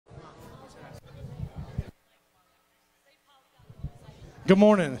Good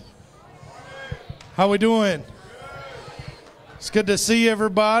morning. How we doing? It's good to see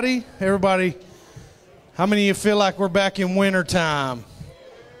everybody. Everybody, how many of you feel like we're back in winter time?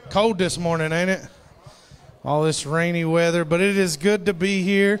 Cold this morning, ain't it? All this rainy weather, but it is good to be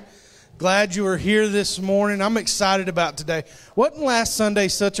here. Glad you are here this morning. I'm excited about today. Wasn't last Sunday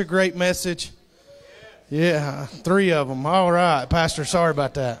such a great message? Yeah, 3 of them. All right, Pastor, sorry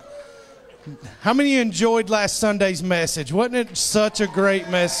about that. How many of you enjoyed last Sunday's message? Wasn't it such a great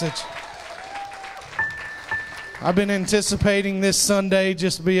message? I've been anticipating this Sunday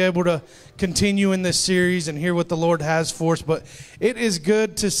just to be able to continue in this series and hear what the Lord has for us. But it is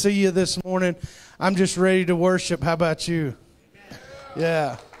good to see you this morning. I'm just ready to worship. How about you?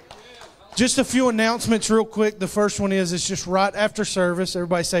 Yeah. Just a few announcements real quick. The first one is it's just right after service.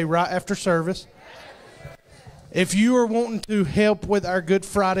 Everybody say right after service. If you are wanting to help with our Good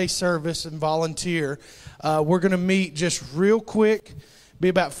Friday service and volunteer, we're going to meet just real quick. Be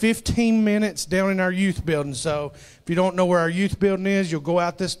about 15 minutes down in our youth building. So if you don't know where our youth building is, you'll go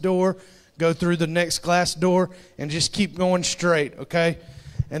out this door, go through the next glass door, and just keep going straight, okay?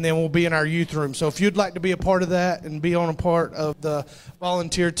 And then we'll be in our youth room. So if you'd like to be a part of that and be on a part of the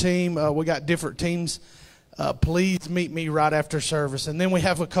volunteer team, we got different teams. Please meet me right after service. And then we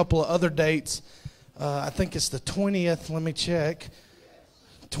have a couple of other dates. I think it's the 20th. Let me check.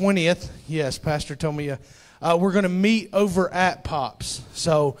 20th. Yes, Pastor told me. We're going to meet over at Pops.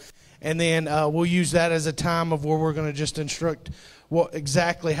 So, and then we'll use that as a time of where we're going to just instruct what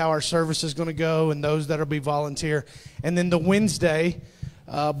exactly how our service is going to go and those that will be volunteer. And then the Wednesday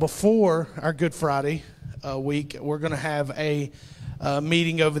before our Good Friday week, we're going to have a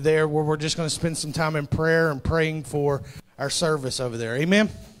meeting over there where we're just going to spend some time in prayer and praying for our service over there. Amen?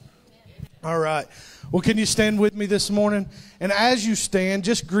 All right. Well, can you stand with me this morning? And as you stand,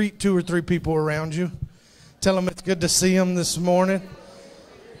 just greet 2 or 3 people around you. Tell them it's good to see them this morning.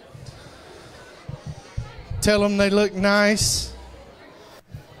 Tell them they look nice.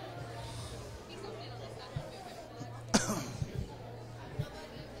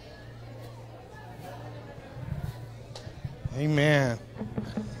 Amen.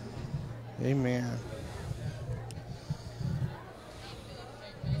 Amen.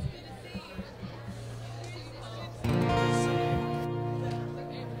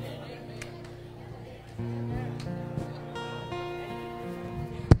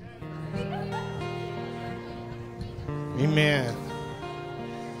 Amen.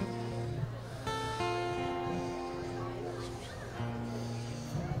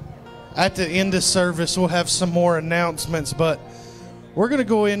 At the end of service, we'll have some more announcements, but we're going to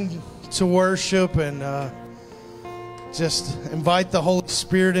go into worship and just invite the Holy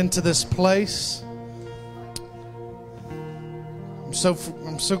Spirit into this place.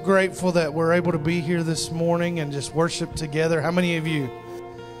 I'm so grateful that we're able to be here this morning and just worship together. How many of you?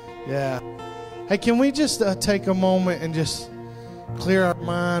 Yeah. Hey, can we just take a moment and just clear our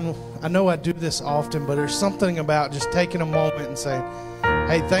mind? I know I do this often, but there's something about just taking a moment and saying,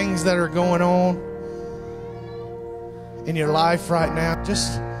 hey, things that are going on in your life right now,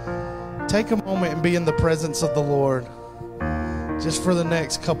 just take a moment and be in the presence of the Lord. Just for the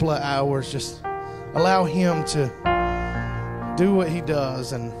next couple of hours, just allow Him to do what He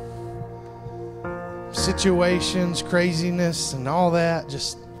does. And situations, craziness, and all that,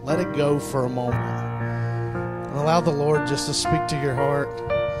 just let it go for a moment. And allow the Lord just to speak to your heart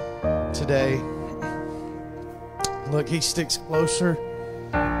today. Look, He sticks closer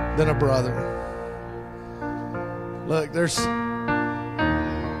than a brother. Look,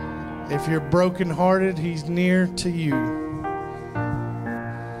 if you're brokenhearted, He's near to you.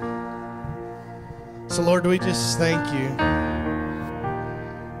 So Lord, we just thank you,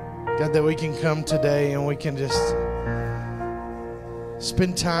 God, that we can come today and we can just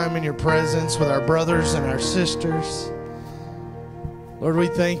spend time in your presence with our brothers and our sisters. Lord, we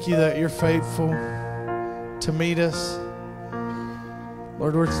thank you that you're faithful to meet us.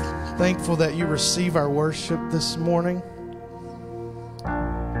 Lord, we're thankful that you receive our worship this morning.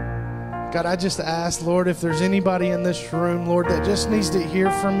 God, I just ask, Lord, if there's anybody in this room, Lord, that just needs to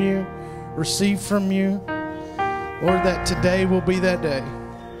hear from you, receive from you, Lord, that today will be that day.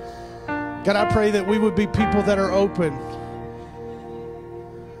 God, I pray that we would be people that are open,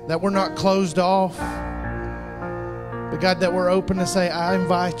 that we're not closed off, but God, that we're open to say, I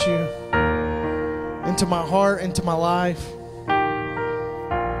invite you into my heart, into my life.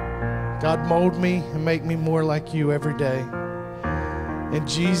 God, mold me and make me more like you every day. In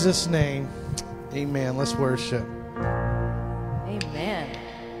Jesus' name, amen. Let's worship. Amen.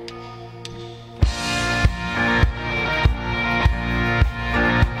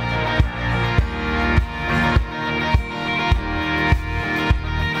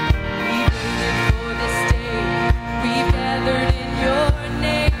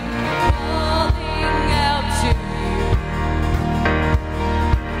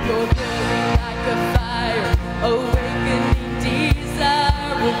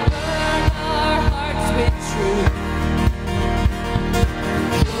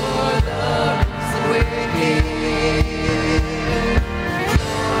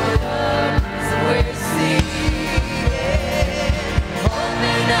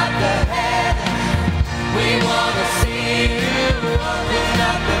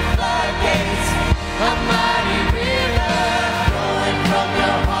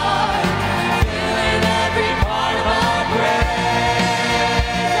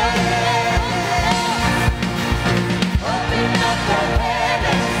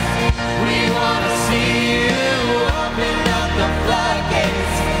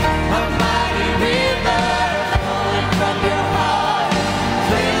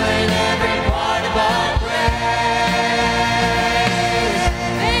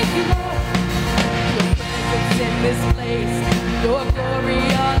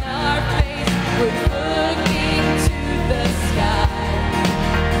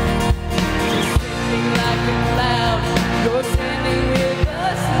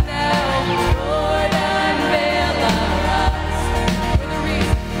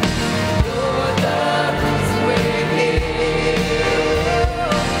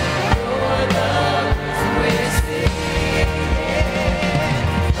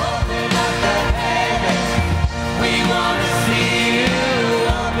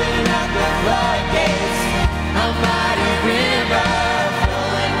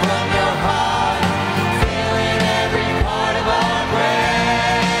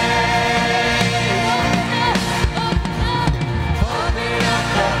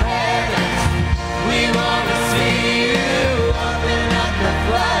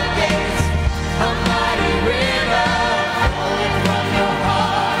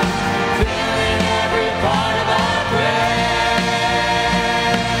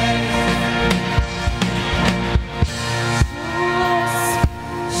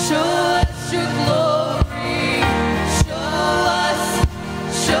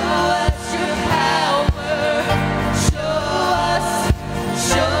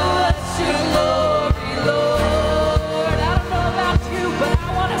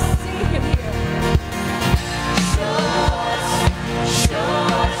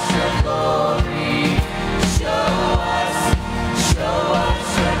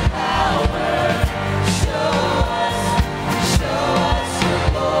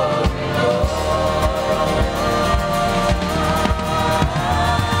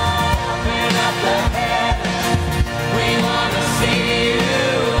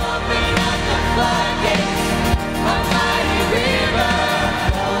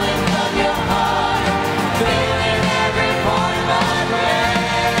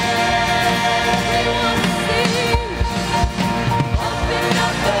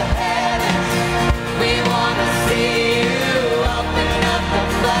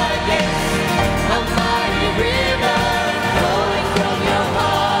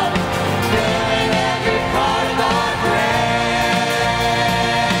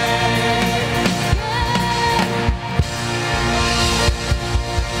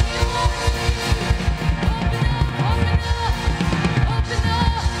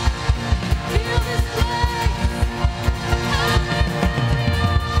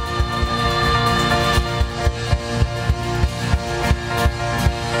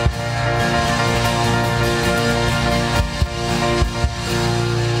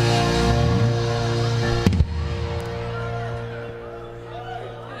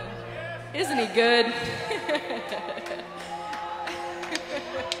 Isn't he good?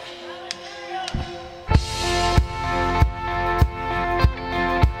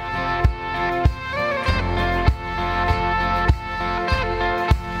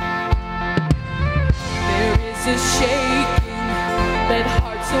 There is a shaking that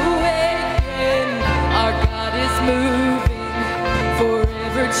hearts awaken. Our God is moving,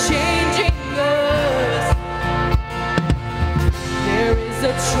 forever changing us. There is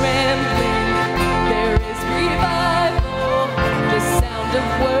a trembling, there is revival, the sound of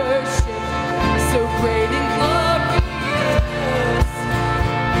worship, so great and glorious.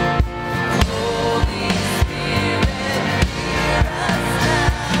 Holy Spirit, hear us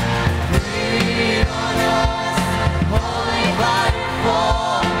now, breathe on us, holy fire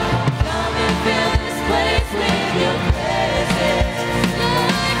fall, come and fill this place with your presence,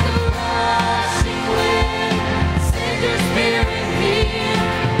 like a rushing wind, send your spirit here,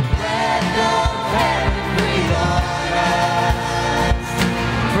 breath of heaven, breathe on us,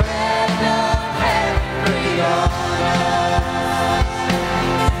 breath of heaven, breathe on us.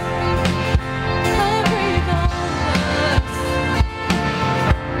 Come breathe on us.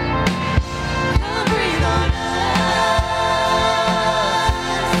 Come breathe on us.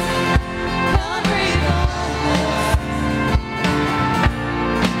 Come breathe on us.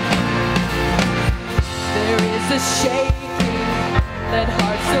 There is a shaking that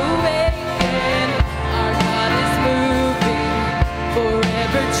hearts awaken. Our God is moving,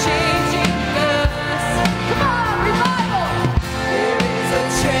 forever changing us. Come on, revival! There is a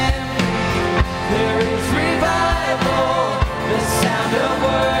trembling, there is revival, the sound of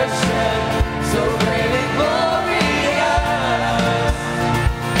worship, so great and glorious.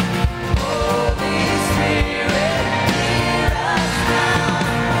 Holy Spirit, hear us now,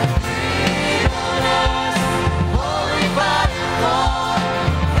 breathe on us, holy fire fall,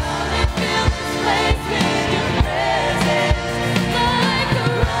 come and fill this place with your presence, like a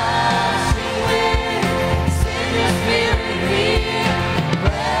rushing wind, send your spirit here,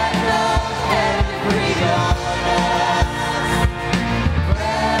 breath of heaven, breathe on us,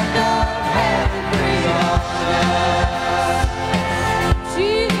 breath of heaven, breathe on us.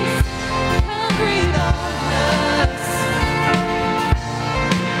 Jesus, come breathe on us.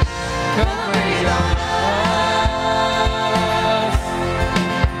 Come breathe on us.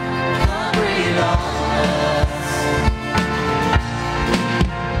 Come breathe on us.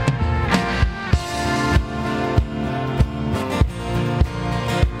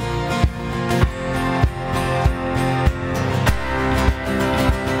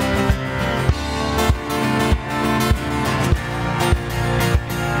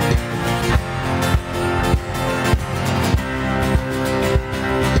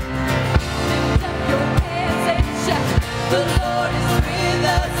 Lift up your hands and shout, the Lord is with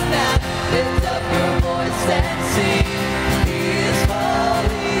us now. Lift up your voice and sing, He is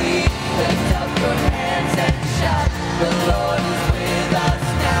holy. Lift up your hands and shout, the Lord is with us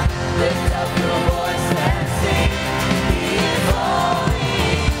now. Lift up your voice and sing, He is holy.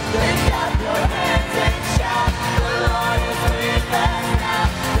 Lift up your hands and shout, the Lord is with us now.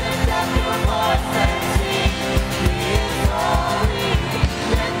 Lift up your voice and sing, He is holy.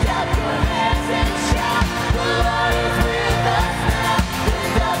 Lift up your hands and shout, the Lord is with us now.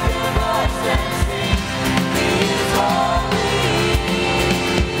 Lift up your voice and sing, He is holy.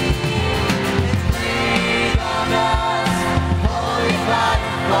 Breathe on us, holy fire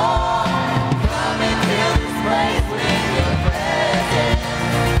fall, come and fill this place with your presence,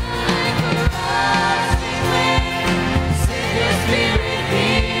 like a rushing wind, send your spirit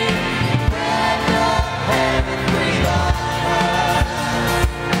here, breath of heaven, breathe on us,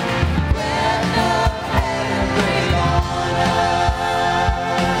 breath of heaven, breathe on us.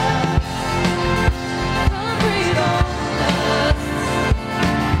 Come breathe on us.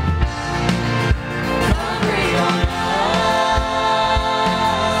 Come breathe on us.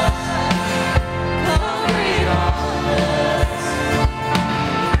 Come breathe on us.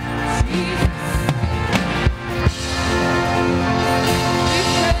 Jesus.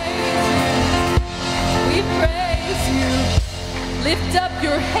 We praise you. Lift up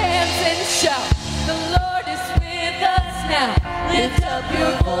your hands and shout, the Lord is with us now. Lift up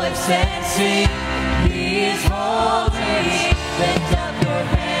your voice and sing, He is holy. Lift up your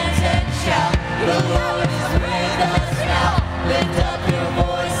hands and shout, the Lord is with us now. Lift up your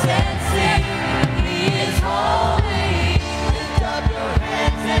voice and sing, He is holy. Lift up your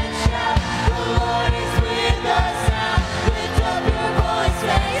hands and shout, the Lord is with us now. Lift up your voice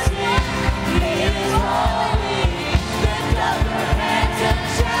and sing, He is holy. Lift up your hands and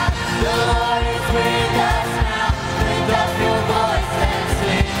shout, the Lord is with us now. Lift up your voice and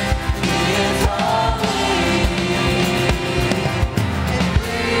sing, He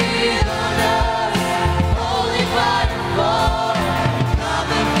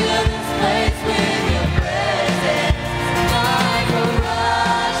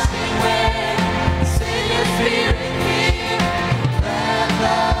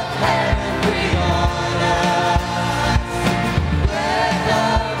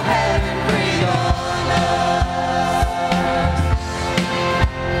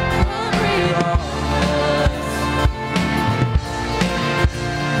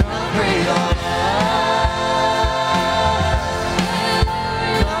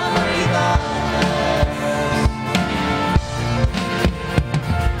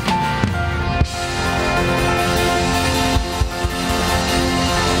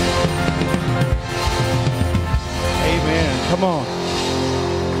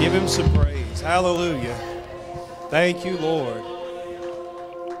Hallelujah. Thank you, Lord.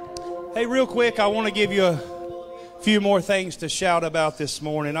 Hey, real quick, I want to give you a few more things to shout about this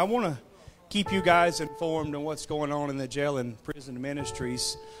morning. I want to keep you guys informed on what's going on in the jail and prison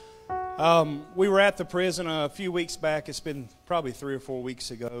ministries. We were at the prison a few weeks back. It's been probably 3 or 4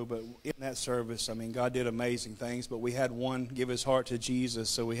 weeks ago, but in that service, I mean, God did amazing things, but we had one give his heart to Jesus,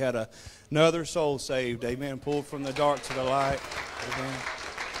 so we had another soul saved. Amen. Pulled from the dark to the light. Amen.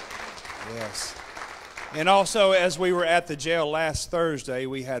 Yes. And also, as we were at the jail last Thursday,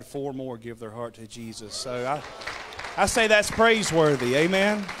 we had 4 more give their heart to Jesus. So I say that's praiseworthy.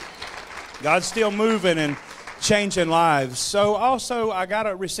 Amen. God's still moving and changing lives. So also, I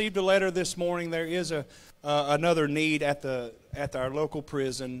received a letter this morning. There is another need at our local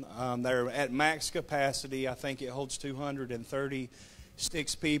prison. They're at max capacity. I think it holds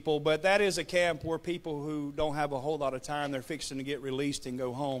 236 people. But that is a camp where people who don't have a whole lot of time, they're fixing to get released and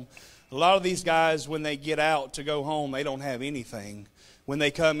go home. A lot of these guys, when they get out to go home, they don't have anything. When they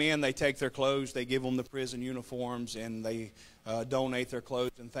come in, they take their clothes, they give them the prison uniforms, and they donate their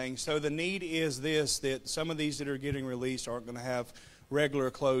clothes and things. So the need is this, that some of these that are getting released aren't going to have regular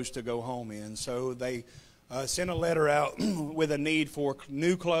clothes to go home in. So they sent a letter out with a need for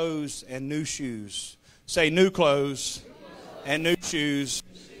new clothes and new shoes. Say new clothes and new shoes.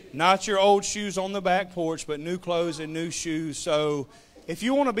 Not your old shoes on the back porch, but new clothes and new shoes. So if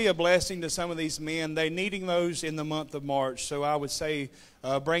you want to be a blessing to some of these men, they're needing those in the month of March. So I would say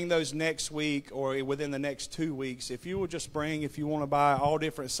bring those next week or within the next 2 weeks. If you will just bring, if you want to buy all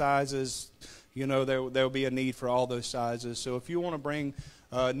different sizes, you know, there'll be a need for all those sizes. So if you want to bring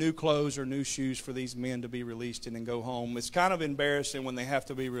new clothes or new shoes for these men to be released in and go home. It's kind of embarrassing when they have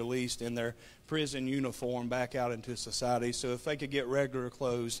to be released in their prison uniform back out into society. So if they could get regular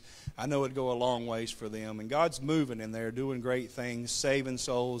clothes, I know it'd go a long ways for them. And God's moving in there, doing great things, saving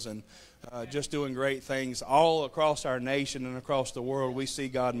souls, and just doing great things all across our nation and across the world. We see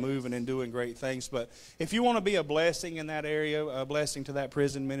God moving and doing great things. But if you want to be a blessing in that area, a blessing to that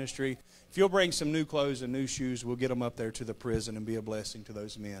prison ministry, if you'll bring some new clothes and new shoes, we'll get them up there to the prison and be a blessing to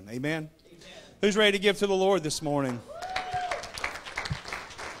those men. Amen? Amen. Who's ready to give to the Lord this morning?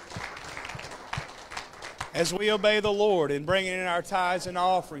 As we obey the Lord in bringing in our tithes and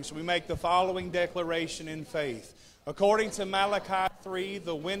offerings, we make the following declaration in faith. According to Malachi 3,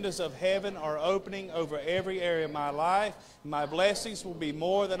 the windows of heaven are opening over every area of my life. My blessings will be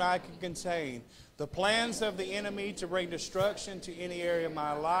more than I can contain. The plans of the enemy to bring destruction to any area of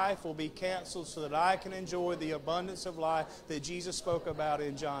my life will be canceled so that I can enjoy the abundance of life that Jesus spoke about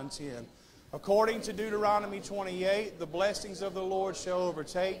in John 10. According to Deuteronomy 28, the blessings of the Lord shall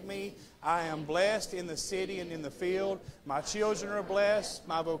overtake me. I am blessed in the city and in the field. My children are blessed.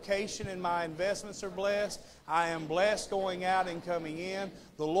 My vocation and my investments are blessed. I am blessed going out and coming in.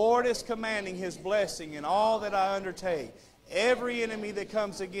 The Lord is commanding His blessing in all that I undertake. Every enemy that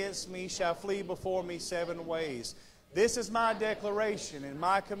comes against me shall flee before me 7 ways. This is my declaration, and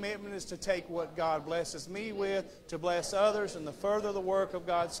my commitment is to take what God blesses me with to bless others and to further the work of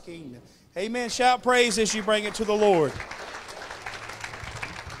God's kingdom. Amen. Shout praise as you bring it to the Lord.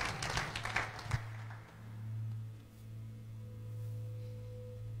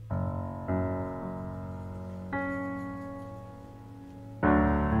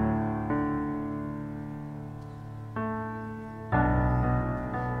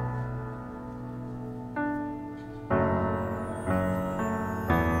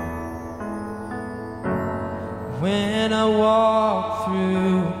 When I walk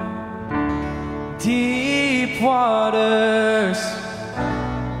through deep waters,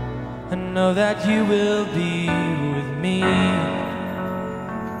 I know that you will be with me.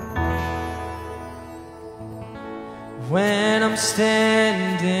 When I'm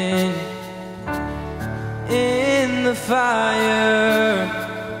standing in the fire,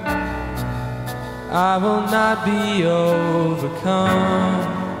 I will not be overcome.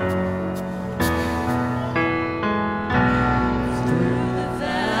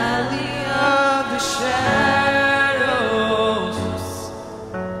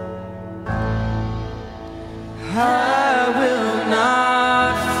 I will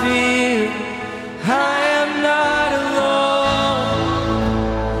not fear. I am not alone.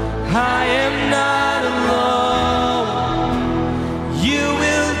 I am not alone. You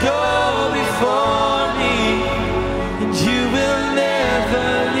will go before me, and you will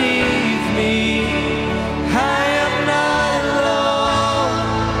never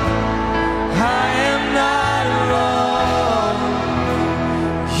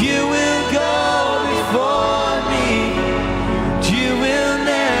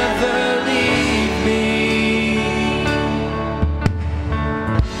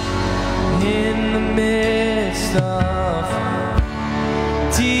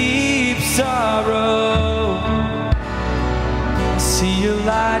deep sorrow. I see your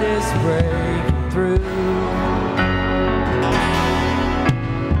light is breaking through.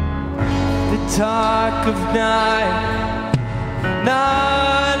 The dark of night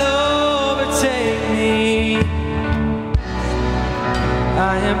not overtake me.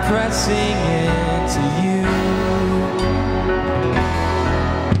 I am pressing into you.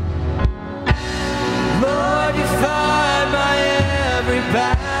 Lord, you fight my every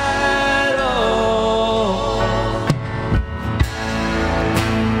battle,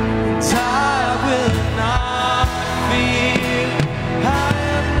 and I will not fear. I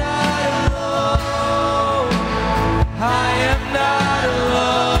am not alone. I am not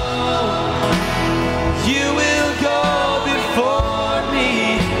alone. You will go before me,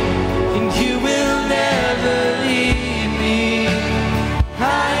 and you will never leave me.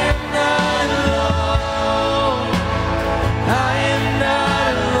 I am not alone. I am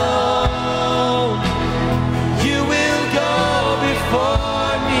not alone. You will go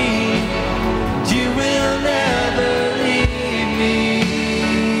before me, and you will never leave me.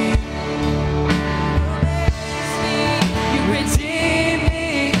 You redeem me,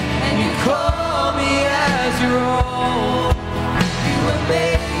 and you call me as your own. You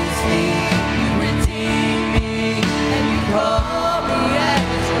amaze me, you redeem me, and you call me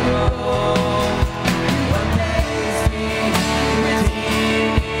as your own. You amaze me, you redeem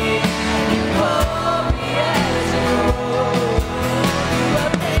me, and you call me as your own. You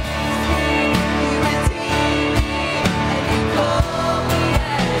amaze me, you redeem me, and you call me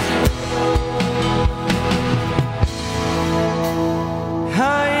as your own.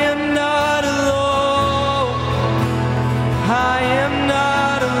 I am not alone. I am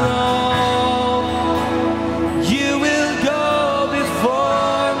not alone. You will go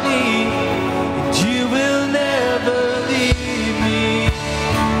before me, and you will never leave me.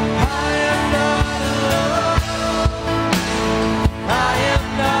 I am not alone. I am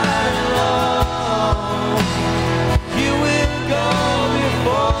not alone. You will go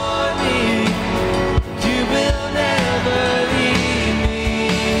before me, you will never leave me.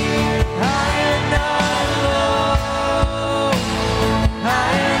 I am not alone. I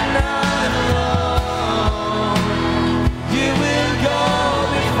am not alone. You will go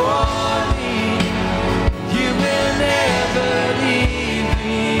before me, you will never leave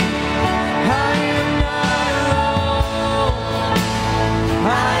me. I am not alone.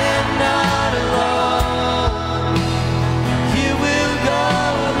 I am not alone. You will go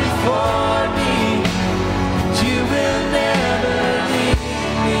before me, you will never leave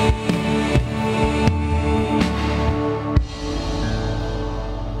me.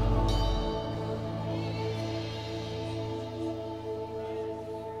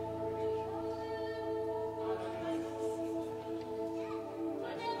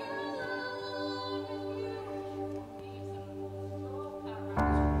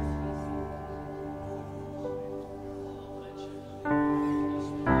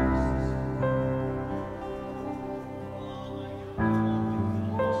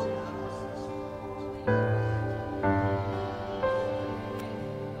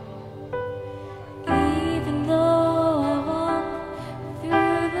 Even though I walk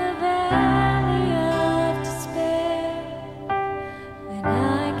through the valley of despair, when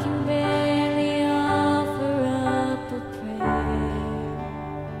I can barely offer up a prayer,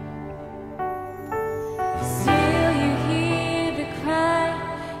 still you hear the cry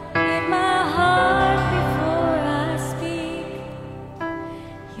in my heart before I speak.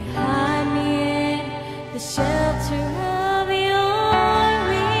 You hide me in the shelter of your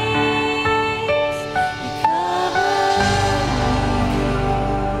wings. You cover me.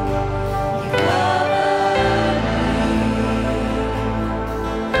 You cover me.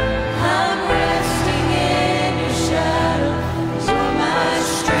 I'm resting in your shadow. 'Cause you're my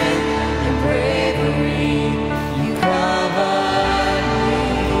strength and bravery. You cover me.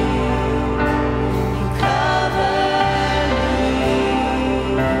 You cover me.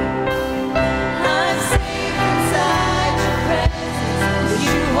 I'm safe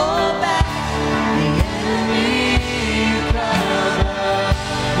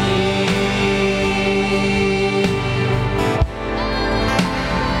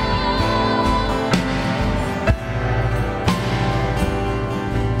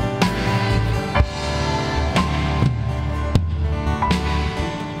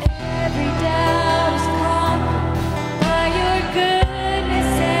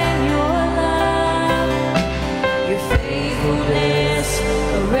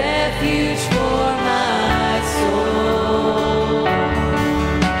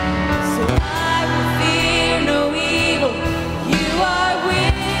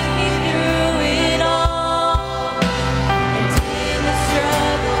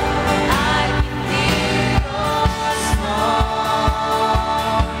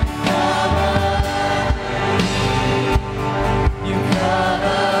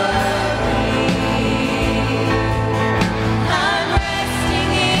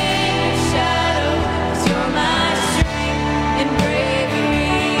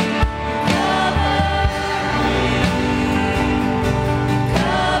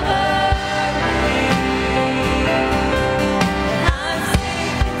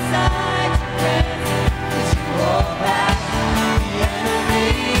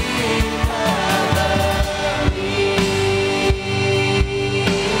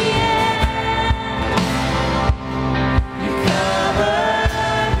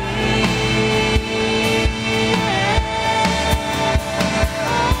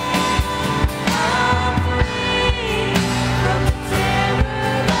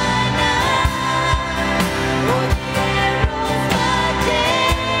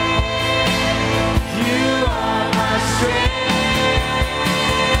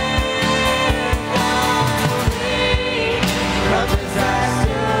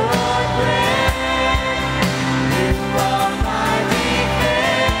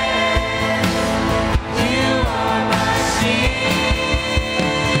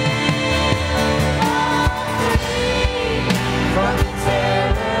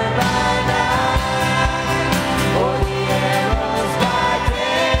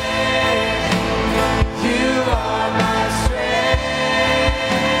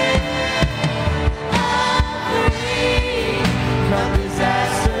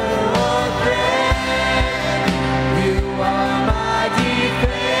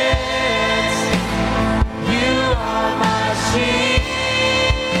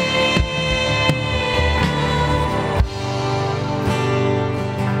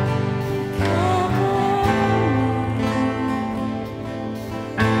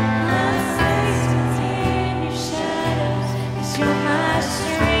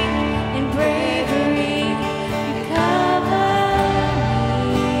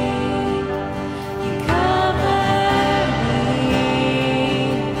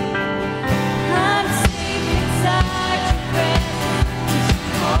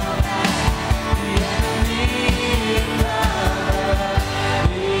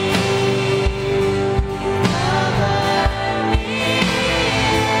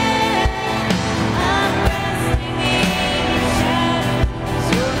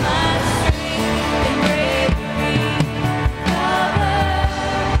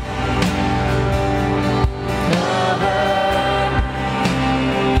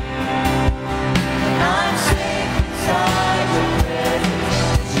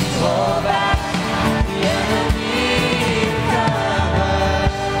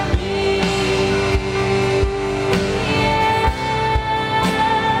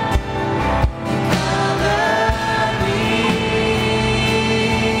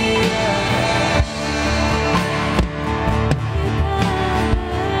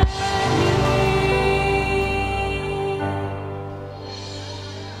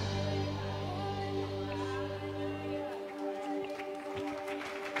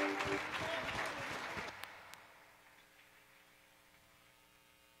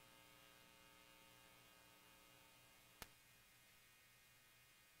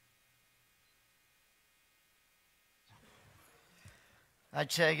I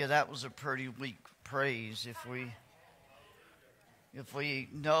tell you, that was a pretty weak praise if we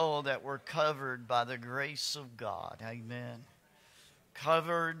know that we're covered by the grace of God. Amen.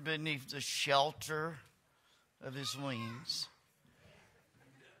 Covered beneath the shelter of his wings.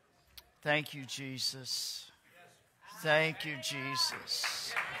 Thank you, Jesus. Thank you,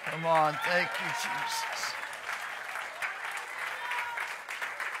 Jesus. Come on, thank you, Jesus.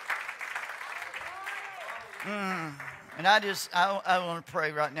 And I want to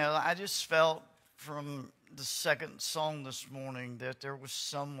pray right now. I just felt from the second song this morning that there was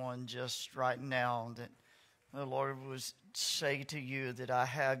someone just right now that the Lord would say to you that I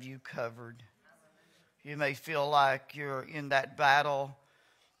have you covered. You may feel like you're in that battle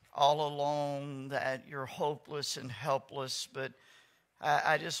all alone, that you're hopeless and helpless, but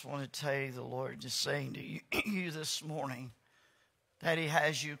I just want to tell you the Lord just saying to you this morning that he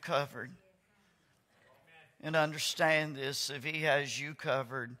has you covered. And understand this, if he has you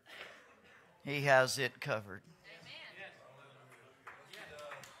covered, he has it covered.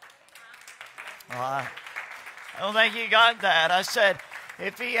 All right. I don't think you got that. I said,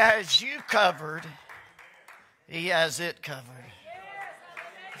 if he has you covered, he has it covered.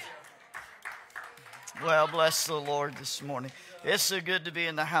 Well, bless the Lord this morning. It's so good to be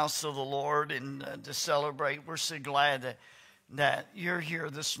in the house of the Lord and to celebrate. We're so glad that you're here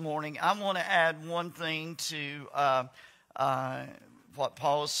this morning. I want to add one thing to what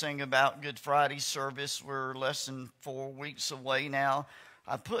Paul was saying about Good Friday service. We're less than 4 weeks away now.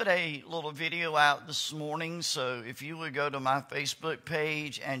 I put a little video out this morning, so if you would go to my Facebook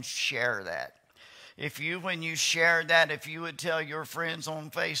page and share that. When you share that, if you would tell your friends on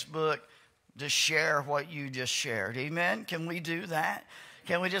Facebook to share what you just shared. Amen? Can we do that?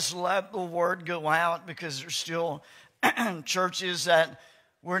 Can we just let the word go out, because there's still churches that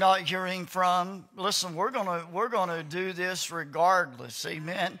we're not hearing from? Listen, we're gonna do this regardless.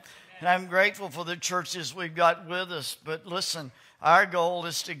 Amen. And I'm grateful for the churches we've got with us. But listen, our goal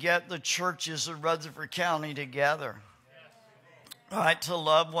is to get the churches of Rutherford County together. All right, to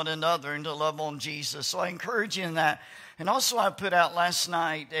love one another and to love on Jesus. So I encourage you in that. And also I put out last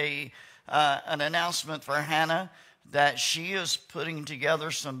night an announcement for Hannah that she is putting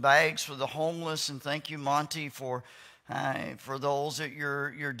together some bags for the homeless. And thank you, Monty, for those that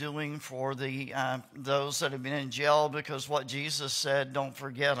you're doing for those that have been in jail, because what Jesus said, don't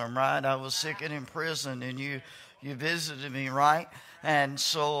forget them, right? I was sick and in prison, and you visited me, right? And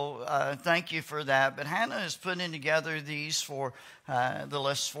so thank you for that. But Hannah is putting together these for the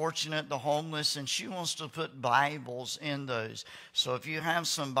less fortunate, the homeless, and she wants to put Bibles in those. So if you have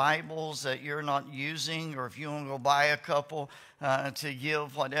some Bibles that you're not using, or if you want to go buy a couple to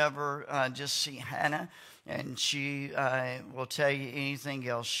give, whatever, just see Hannah, and she will tell you anything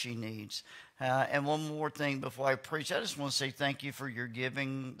else she needs. And one more thing before I preach, I just want to say thank you for your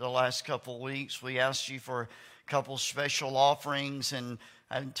giving the last couple of weeks. We asked you for a couple special offerings, and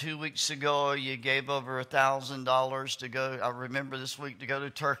 2 weeks ago you gave over $1,000 to go. I remember this week to go to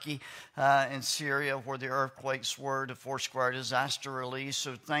Turkey and Syria, where the earthquakes were, to Foursquare disaster relief.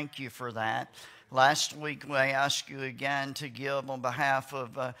 So thank you for that. Last week, we asked you again to give on behalf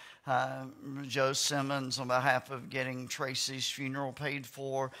of Joe Simmons, on behalf of getting Tracy's funeral paid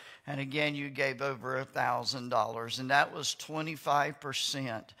for. And again, you gave over $1,000. And that was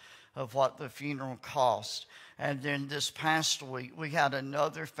 25% of what the funeral cost. And then this past week, we had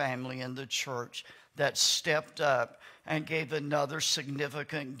another family in the church that stepped up and gave another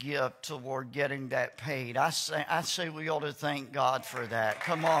significant gift toward getting that paid. I say we ought to thank God for that.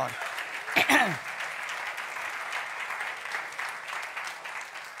 Come on.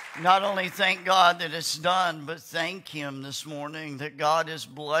 Not only thank God that it's done, but thank Him this morning that God has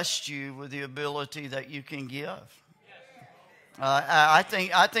blessed you with the ability that you can give. I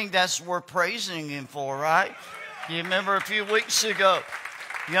think that's worth praising Him for, right? You remember a few weeks ago,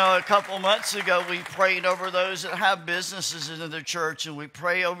 a couple months ago, we prayed over those that have businesses in the church, and we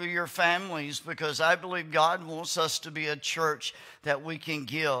pray over your families, because I believe God wants us to be a church that we can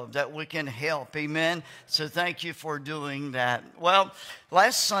give, that we can help. Amen? So thank you for doing that. Well,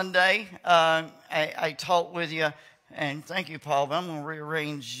 last Sunday, I talked with you, and thank you, Paul, but I'm going to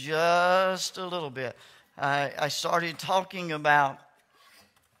rearrange just a little bit. I started talking about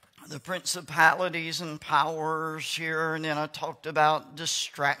the principalities and powers here, and then I talked about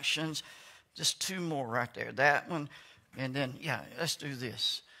distractions. Just two more right there. That one, and then, let's do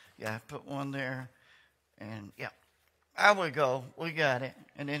this. Put one there, and there we go. We got it.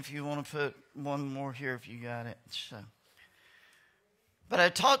 And then if you want to put one more here, if you got it. So, but I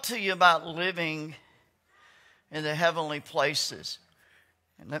talked to you about living in the heavenly places.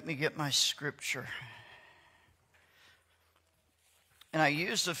 And let me get my scripture. And I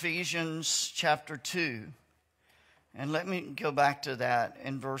used Ephesians chapter 2. And let me go back to that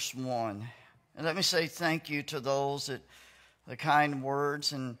in verse 1. And let me say thank you to those that the kind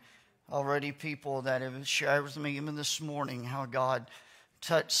words and already people that have shared with me even this morning how God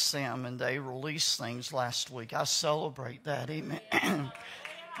touched them and they released things last week. I celebrate that. Amen.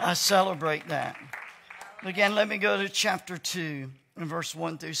 I celebrate that. Again, let me go to chapter 2 and verse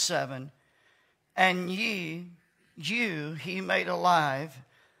 1 through 7. And you he made alive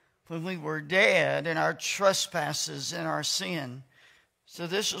when we were dead in our trespasses and our sin. So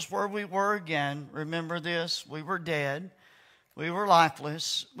this is where we were again. Remember this. We were dead. We were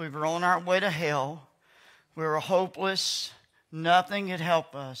lifeless. We were on our way to hell. We were hopeless. Nothing could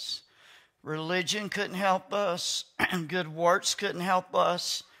help us. Religion couldn't help us. Good works couldn't help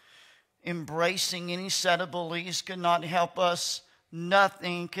us. Embracing any set of beliefs could not help us.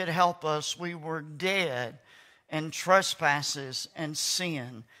 Nothing could help us. We were dead in trespasses and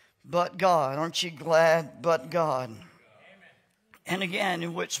sin. But God. Aren't you glad? But God. Amen. And again,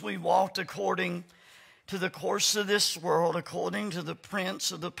 in which we walked according to the course of this world, according to the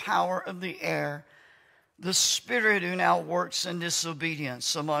prince of the power of the air, the spirit who now works in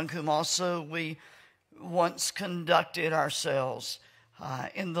disobedience, among whom also we once conducted ourselves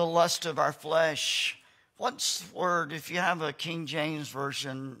in the lust of our flesh. What's the word, if you have a King James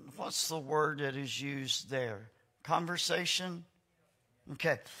version, what's the word that is used there? Conversation?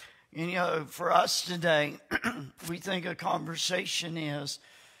 Okay. You know, for us today, we think a conversation is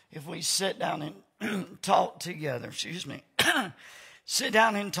if we sit down and talk together. Sit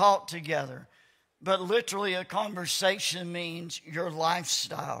down and talk together. But literally a conversation means your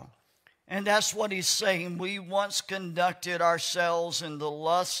lifestyle. And that's what he's saying. We once conducted ourselves in the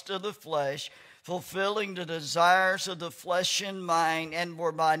lust of the flesh, fulfilling the desires of the flesh and mind, and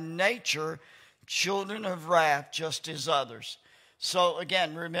were by nature children of wrath, just as others. So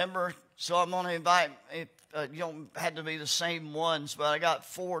again, remember, so I'm going to invite, you don't have to be the same ones, but I got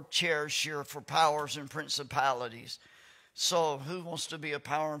 4 chairs here for powers and principalities. So who wants to be a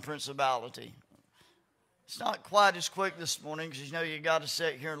power and principality? It's not quite as quick this morning because you know you got to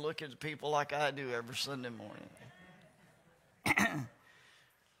sit here and look at the people like I do every Sunday morning.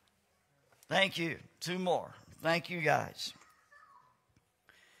 Thank you. 2 more. Thank you guys.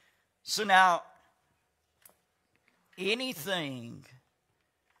 So now, anything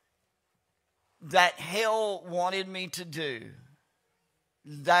that hell wanted me to do,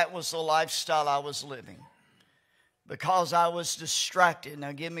 that was the lifestyle I was living. Because I was distracted.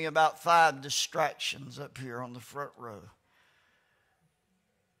 Now give me about 5 distractions up here on the front row.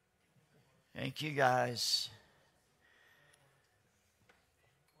 Thank you guys.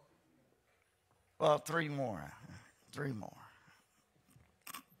 Well, 3 more. 3 more.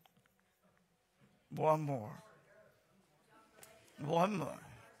 1 more. 1 more.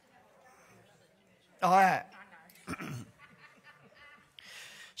 All right.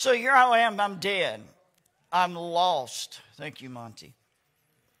 So here I am. I'm dead. I'm lost. Thank you, Monty.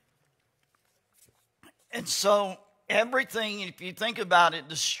 And so everything, if you think about it,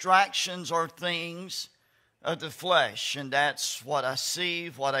 distractions are things of the flesh. And that's what I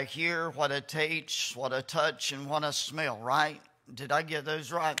see, what I hear, what I taste, what I touch, and what I smell, right? Did I get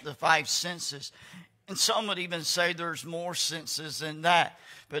those right? The 5 senses. And some would even say there's more senses than that.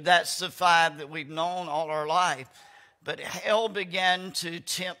 But that's the 5 that we've known all our life. But hell began to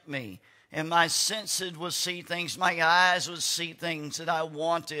tempt me. And my senses would see things. My eyes would see things that I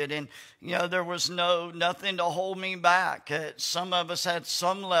wanted. And, you know, there was nothing to hold me back. Some of us had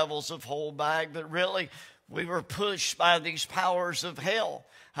some levels of hold back. But really, we were pushed by these powers of hell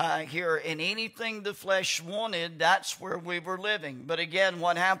here. And anything the flesh wanted, that's where we were living. But again,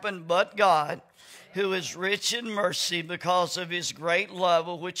 what happened? But God, who is rich in mercy because of his great love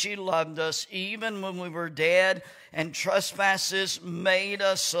with which he loved us, even when we were dead and trespasses, made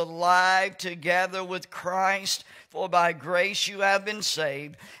us alive together with Christ. For by grace you have been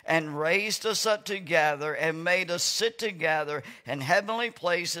saved, and raised us up together, and made us sit together in heavenly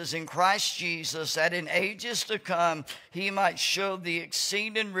places in Christ Jesus, that in ages to come he might show the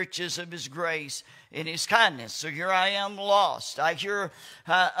exceeding riches of his grace in his kindness. So here I am lost. I hear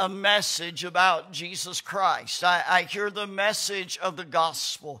a message about Jesus Christ. I hear the message of the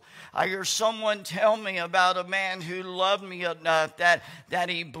gospel. I hear someone tell me about a man who loved me enough that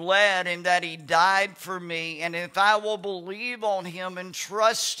he bled and that he died for me. And if I will believe on him and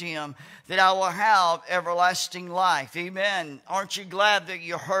trust him, that I will have everlasting life. Amen. Aren't you glad that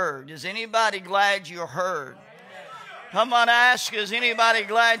you heard? Is anybody glad you heard? I'm going to ask, is anybody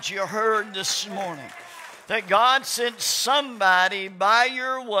glad you heard this morning? that God sent somebody by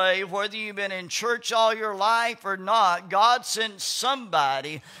your way, whether you've been in church all your life or not. God sent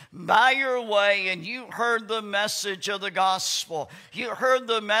somebody by your way, and you heard the message of the gospel. You heard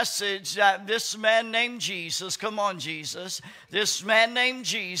the message that this man named Jesus, come on Jesus, this man named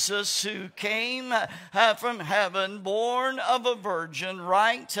Jesus who came from heaven, born of a virgin,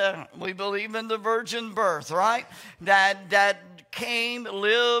 right? We believe in the virgin birth, right? That came,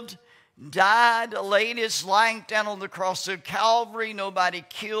 lived, died, laid his life down on the cross of Calvary. Nobody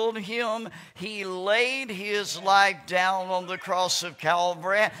killed him. He laid his life down on the cross of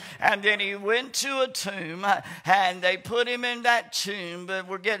Calvary, and then he went to a tomb, and they put him in that tomb. But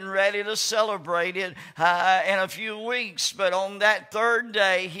we're getting ready to celebrate it in a few weeks. But on that third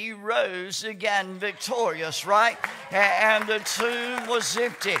day, he rose again victorious, right? And the tomb was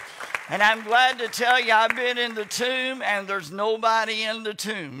empty. And I'm glad to tell you, I've been in the tomb, and there's nobody in the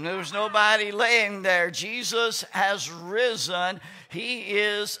tomb. There's nobody laying there. Jesus has risen. He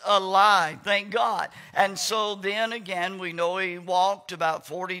is alive. Thank God. And so then again, we know he walked about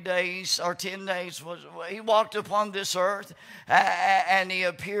 40 days or 10 days. He walked upon this earth, and he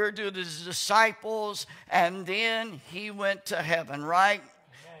appeared to his disciples, and then he went to heaven, right?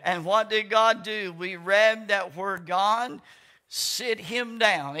 And what did God do? We read that where God sit him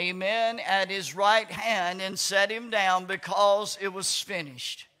down, amen, at his right hand, and set him down because it was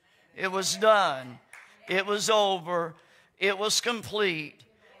finished. It was done. It was over. It was complete.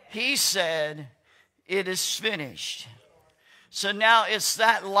 He said, it is finished. So now it's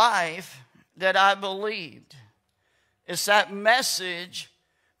that life that I believed. It's that message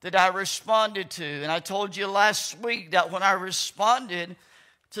that I responded to. And I told you last week that when I responded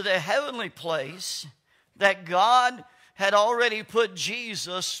to the heavenly place, that God had already put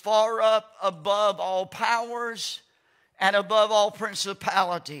Jesus far up above all powers and above all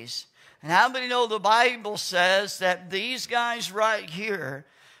principalities. And how many know the Bible says that these guys right here,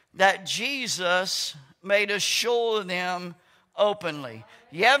 that Jesus made a show of them openly?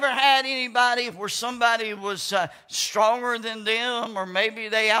 You ever had anybody where somebody was stronger than them, or maybe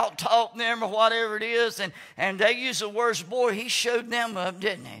they out-talked them or whatever it is, and they use the words, boy, he showed them up,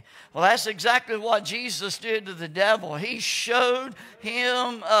 didn't he? Well, that's exactly what Jesus did to the devil. He showed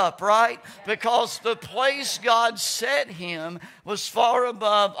him up, right? Because the place God set him was far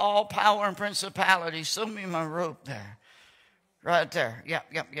above all power and principality. Show me my rope there. Right there. Yep.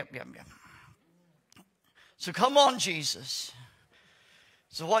 So come on, Jesus.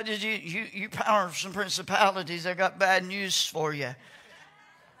 So what did you power some principalities? I got bad news for you.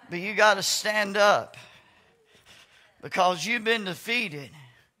 But you got to stand up because you've been defeated.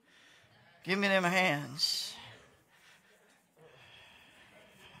 Give me them hands.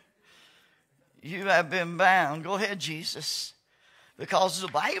 You have been bound. Go ahead, Jesus. Because the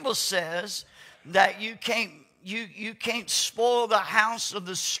Bible says that you can't spoil the house of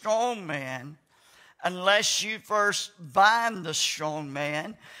the strong man unless you first bind the strong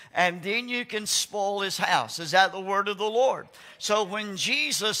man, and then you can spoil his house. Is that the word of the Lord? So when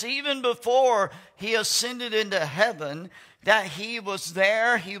Jesus, even before he ascended into heaven, that he was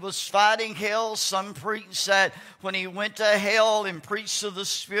there, he was fighting hell. Some preach that when he went to hell and preached to the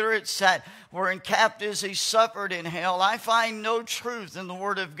spirits that were in captives, he suffered in hell. I find no truth in the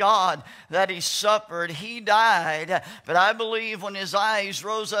Word of God that he suffered. He died, but I believe when his eyes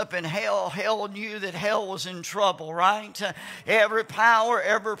rose up in hell, hell knew that hell was in trouble, right? Every power,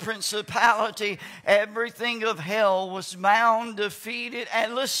 every principality, everything of hell was bound, defeated,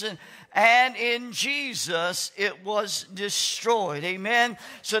 and listen, and in Jesus it was destroyed. Amen.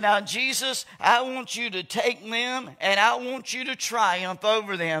 So now, Jesus, I want you to take them and I want you to triumph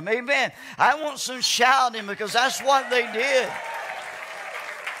over them. Amen. I want some shouting because that's what they did.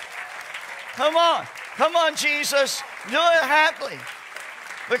 Come on, Jesus, do it happily.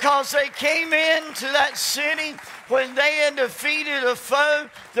 Because they came into that city when they had defeated a foe.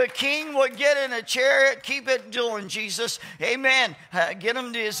 The king would get in a chariot. Keep it doing, Jesus. Amen. Get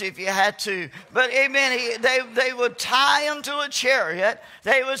them dizzy if you had to. But amen, they would tie him to a chariot.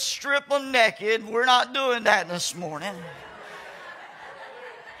 They would strip them naked. We're not doing that this morning.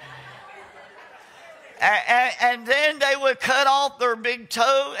 And then they would cut off their big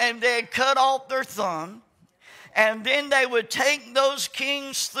toe and they'd cut off their thumb. And then they would take those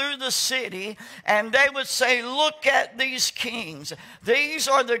kings through the city and they would say, look at these kings. These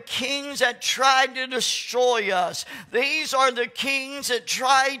are the kings that tried to destroy us. These are the kings that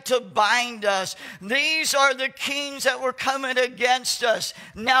tried to bind us. These are the kings that were coming against us.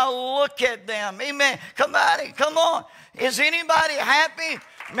 Now look at them. Amen. Come on. Is anybody happy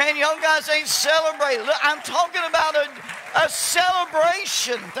Man, y'all guys ain't celebrating. Look, I'm talking about a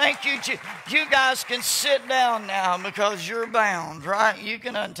celebration. Thank you. You guys can sit down now because you're bound, right? You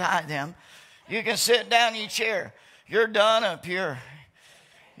can untie them. You can sit down in your chair. You're done up here.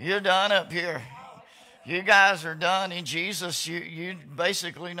 You're done up here. You guys are done in Jesus. You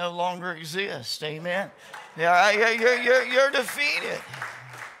basically no longer exist. Amen. You're defeated.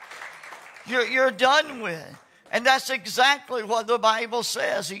 You're done with. And that's exactly what the Bible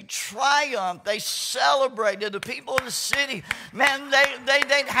says. He triumphed. They celebrated. The people of the city, man, they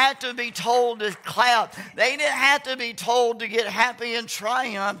didn't have to be told to clap. They didn't have to be told to get happy and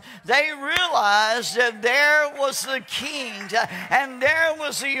triumph. They realized that there was the king and there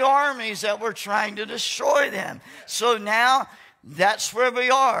was the armies that were trying to destroy them. So now that's where we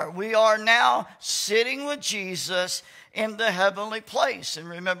are. We are now sitting with Jesus in the heavenly place. And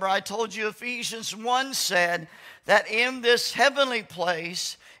remember, I told you Ephesians 1 said that in this heavenly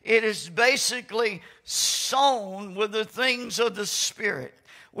place, it is basically sown with the things of the Spirit.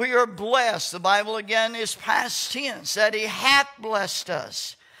 We are blessed. The Bible again is past tense, that He hath blessed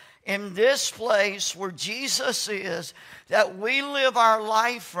us. In this place where Jesus is, that we live our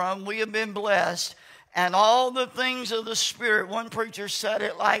life from, we have been blessed. And all the things of the Spirit, one preacher said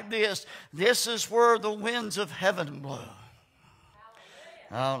it like this: this is where the winds of heaven blow.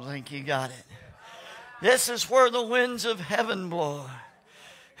 I don't think you got it. This is where the winds of heaven blow.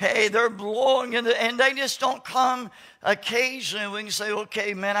 Hey, they're blowing, and they just don't come occasionally. We can say,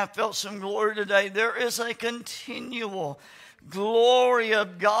 okay, man, I felt some glory today. There is a continual glory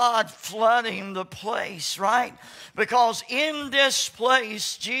of God flooding the place, right? Because in this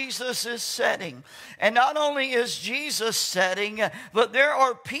place, Jesus is sitting. And not only is Jesus sitting, but there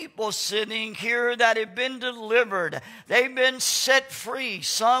are people sitting here that have been delivered. They've been set free.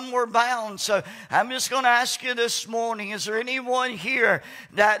 Some were bound. So I'm just going to ask you this morning, is there anyone here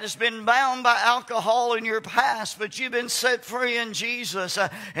that has been bound by alcohol in your past, but you've been set free in Jesus,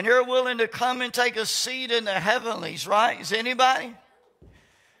 and you're willing to come and take a seat in the heavenlies, right? Is anybody?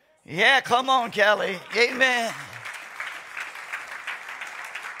 Yeah, come on, Kelly. Amen.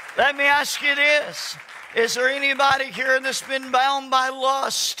 Let me ask you this. Is there anybody here that's been bound by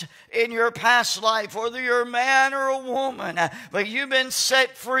lust in your past life, whether you're a man or a woman, but you've been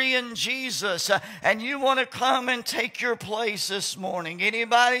set free in Jesus, and you want to come and take your place this morning?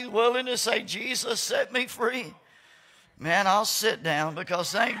 Anybody willing to say, Jesus set me free? Man, I'll sit down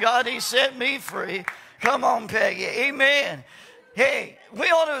because thank God He set me free. Come on, Peggy. Amen. Hey, we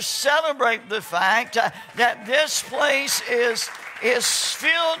ought to celebrate the fact that this place is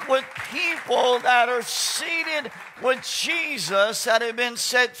filled with people that are seated with Jesus, that have been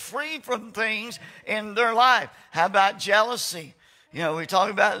set free from things in their life. How about jealousy? You know, we talk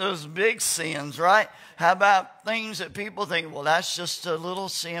about those big sins, right? How about things that people think, well, that's just a little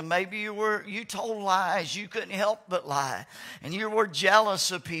sin. Maybe you told lies. You couldn't help but lie. And you were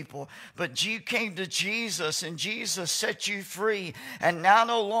jealous of people. But you came to Jesus, and Jesus set you free. And now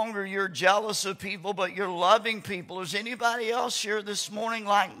no longer you're jealous of people, but you're loving people. Is anybody else here this morning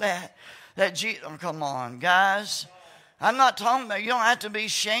like that? Oh, come on, guys. I'm not talking about, you don't have to be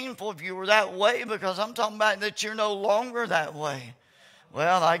shameful if you were that way, because I'm talking about that you're no longer that way.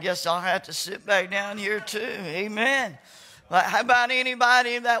 Well, I guess I'll have to sit back down here too. Amen. How about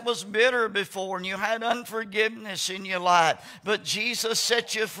anybody that was bitter before and you had unforgiveness in your life, but Jesus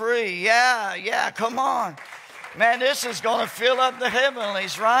set you free? Yeah, come on. Man, this is going to fill up the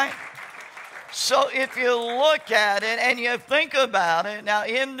heavenlies, right? So if you look at it and you think about it, now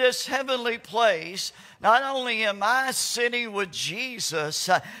in this heavenly place, not only am I sitting with Jesus,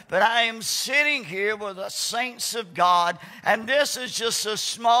 but I am sitting here with the saints of God. And this is just a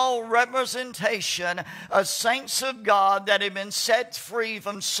small representation of saints of God that have been set free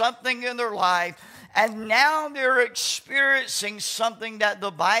from something in their life. And now they're experiencing something that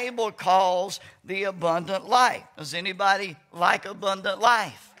the Bible calls the abundant life. Does anybody like abundant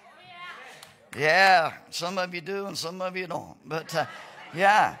life? Yeah, some of you do and some of you don't. But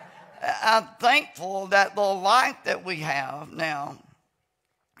yeah. I'm thankful that the life that we have now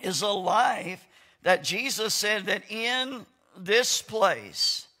is a life that Jesus said that in this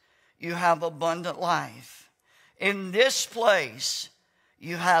place you have abundant life. In this place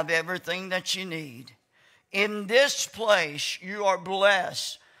you have everything that you need. In this place you are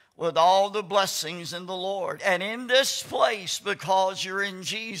blessed with all the blessings in the Lord. And in this place, because you're in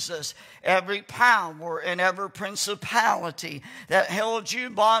Jesus, every power and every principality that held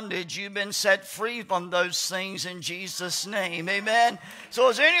you bondage, you've been set free from those things in Jesus' name. Amen. So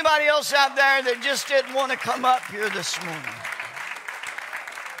is there anybody else out there that just didn't want to come up here this morning?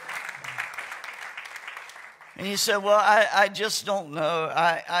 And you said, well, I just don't know.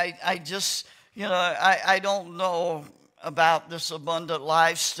 I just, I don't know about this abundant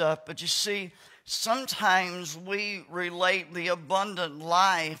life stuff. But you see, sometimes we relate the abundant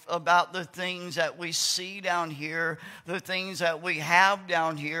life about the things that we see down here, the things that we have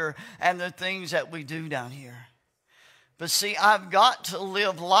down here, and the things that we do down here. But see, I've got to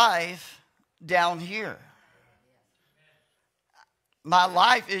live life down here. My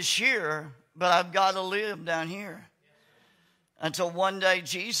life is here, but I've got to live down here until one day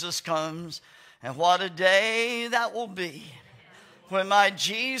Jesus comes. And what a day that will be when my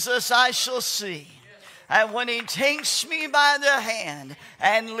Jesus I shall see. And when he takes me by the hand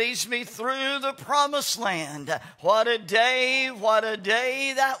and leads me through the promised land, what a day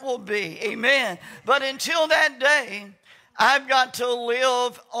that will be. Amen. But until that day, I've got to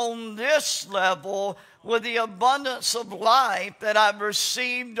live on this level with the abundance of life that I've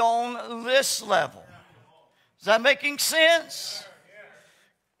received on this level. Is that making sense?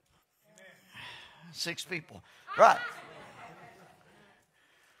 6 people. Right.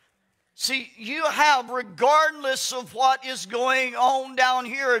 See, you have, regardless of what is going on down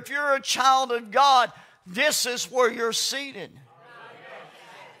here, if you're a child of God, this is where you're seated.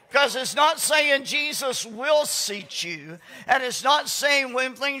 Because it's not saying Jesus will seat you. And it's not saying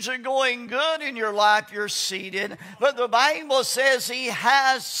when things are going good in your life, you're seated. But the Bible says he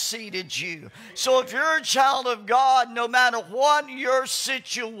has seated you. So if you're a child of God, no matter what your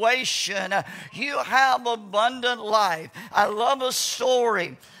situation, you have abundant life. I love a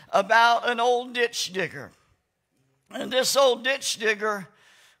story about an old ditch digger. And this old ditch digger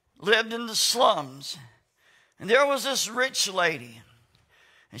lived in the slums. And there was this rich lady.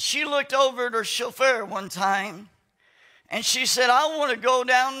 And she looked over at her chauffeur one time, and she said, I want to go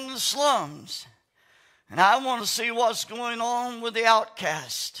down in the slums, and I want to see what's going on with the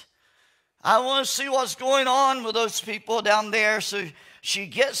outcast. I want to see what's going on with those people down there. So she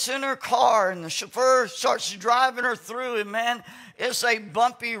gets in her car, and the chauffeur starts driving her through, and man, it's a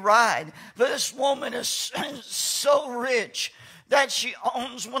bumpy ride. But this woman is so rich that she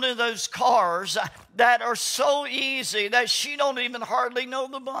owns one of those cars that are so easy that she don't even hardly know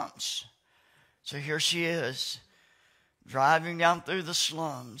the bumps. So here she is, driving down through the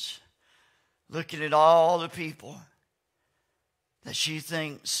slums, looking at all the people that she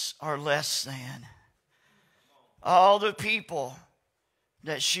thinks are less than. All the people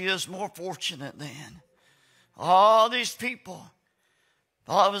that she is more fortunate than. All these people.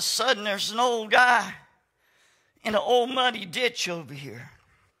 All of a sudden there's an old guy in an old muddy ditch over here.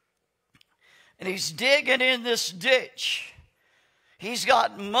 And he's digging in this ditch. He's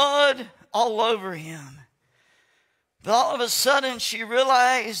got mud all over him. But all of a sudden she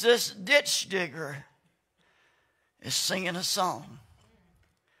realized this ditch digger is singing a song.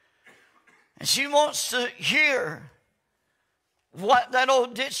 And she wants to hear what that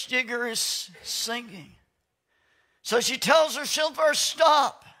old ditch digger is singing. So she tells her chauffeur,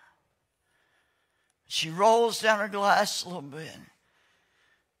 stop. She rolls down her glass a little bit.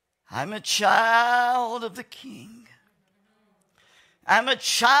 I'm a child of the King. I'm a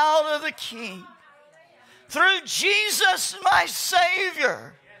child of the King. Through Jesus, my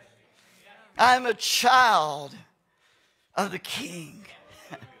Savior, I'm a child of the King.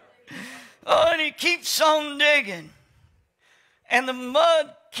 Oh, and he keeps on digging. And the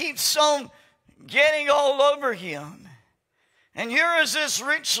mud keeps on getting all over him. And here is this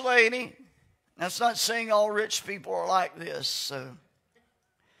rich lady. That's not saying all rich people are like this.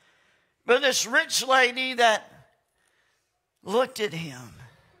 But this rich lady that looked at him.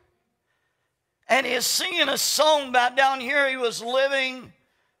 And he is singing a song about down here. He was living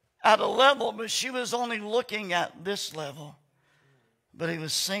at a level, but she was only looking at this level. But he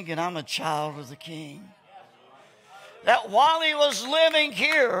was singing, I'm a child of the King. That while he was living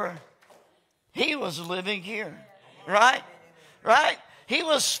here, he was living here. Right? Right? He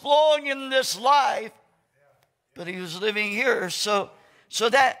was flowing in this life, but he was living here. So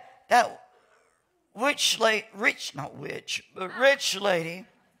that rich lady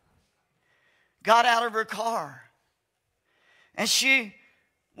got out of her car. And she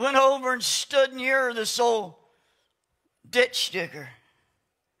went over and stood near this old ditch digger.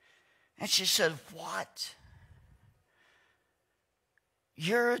 And she said, what?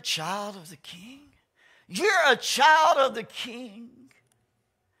 You're a child of the King? You're a child of the King?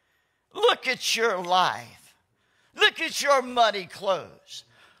 Look at your life. Look at your muddy clothes.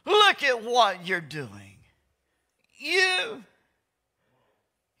 Look at what you're doing.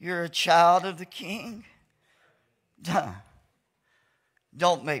 You're a child of the King?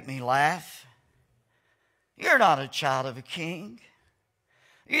 Don't make me laugh. You're not a child of a king.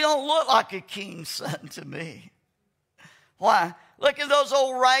 You don't look like a king's son to me. Why? Look at those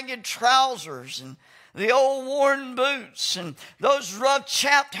old ragged trousers and the old worn boots and those rough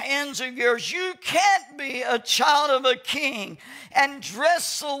chapped hands of yours. You can't be a child of a king and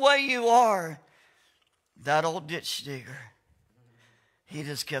dress the way you are. That old ditch digger, he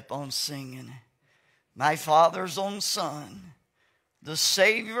just kept on singing. My father's own son, the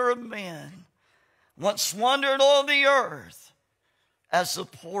Savior of men, once wandered o'er the earth as the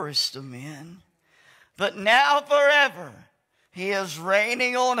poorest of men. But now forever he is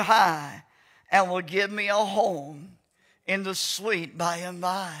reigning on high and will give me a home in the sweet by and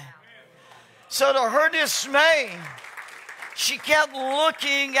by. So to her dismay, she kept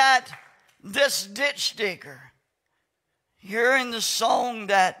looking at this ditch digger, hearing the song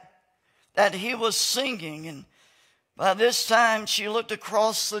that he was singing. And by this time, she looked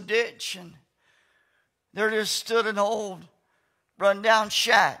across the ditch, and there just stood an old run-down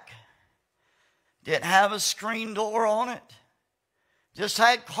shack. Didn't have a screen door on it. Just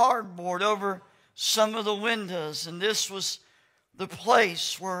had cardboard over some of the windows. And this was the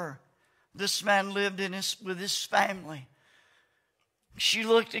place where this man lived with his family. She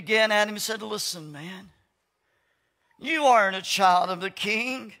looked again at him and said, listen, man, you aren't a child of the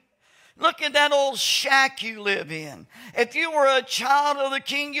king. Look at that old shack you live in. If you were a child of the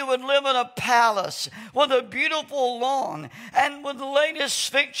king, you would live in a palace with a beautiful lawn and with the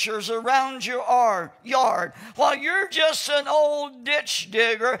latest fixtures around your yard, while you're just an old ditch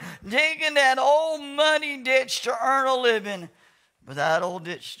digger digging that old muddy ditch to earn a living. But that old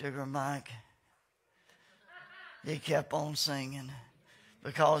ditch digger, Mike, he kept on singing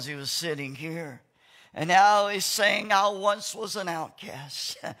because he was sitting here. And now he's saying, I once was an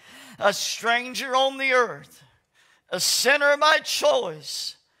outcast, a stranger on the earth, a sinner by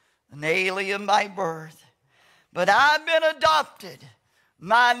choice, an alien by birth. But I've been adopted.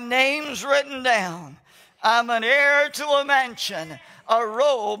 My name's written down. I'm an heir to a mansion, a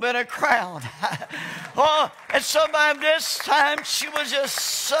robe and a crown. And so by this time, she was just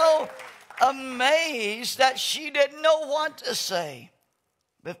so amazed that she didn't know what to say.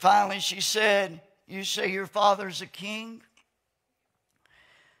 But finally she said, you say your father's a king?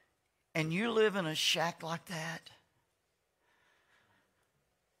 And you live in a shack like that?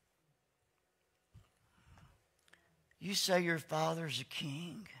 You say your father's a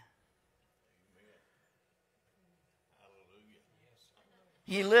king?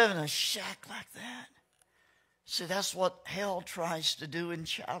 You live in a shack like that? See, that's what hell tries to do and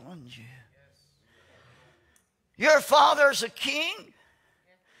challenge you. Your father's a king?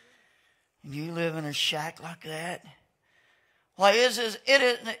 And you live in a shack like that? Why, it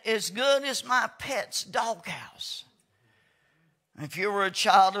is as good as my pet's doghouse. If you were a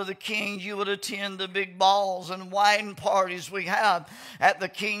child of the king, you would attend the big balls and wine parties we have at the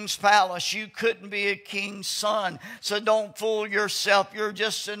king's palace. You couldn't be a king's son, so don't fool yourself. You're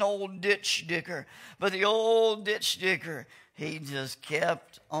just an old ditch digger. But the old ditch digger, he just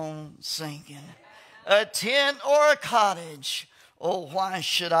kept on singing. A tent or a cottage, oh, why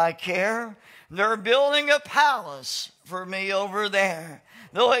should I care? They're building a palace for me over there.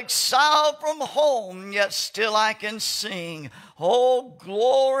 Though exiled from home, yet still I can sing. Oh,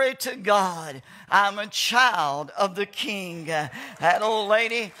 glory to God. I'm a child of the king. That old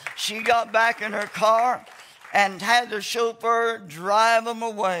lady, she got back in her car and had the chauffeur drive them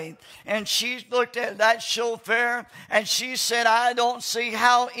away. And she looked at that chauffeur and she said, I don't see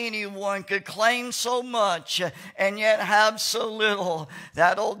how anyone could claim so much and yet have so little.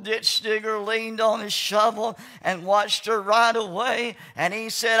 That old ditch digger leaned on his shovel and watched her ride away. And he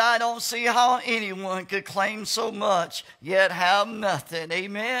said, I don't see how anyone could claim so much yet have nothing.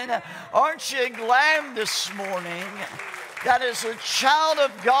 Amen. Aren't you glad this morning that as a child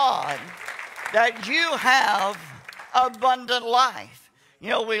of God, that you have abundant life? You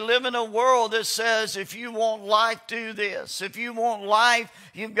know, we live in a world that says if you want life, do this. If you want life,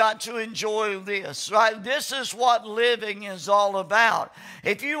 you've got to enjoy this, right? This is what living is all about.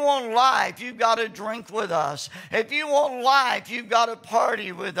 If you want life, you've got to drink with us. If you want life, you've got to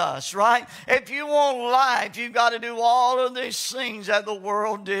party with us, right? If you want life, you've got to do all of these things that the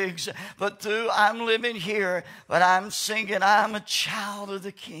world digs. But I'm living here, but I'm singing, I'm a child of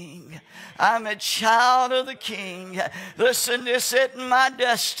the King. I'm a child of the King. Listen, this isn't my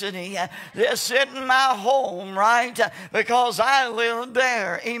destiny. This isn't my home, right? Because I live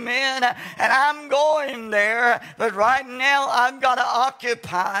there. Amen. And I'm going there, but right now I've got to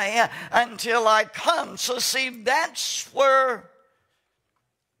occupy until I come. So see, that's where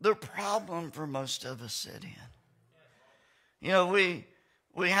the problem for most of us sit in. You know, we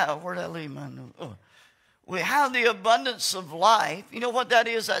have, where'd I leave my note? We have the abundance of life. You know what that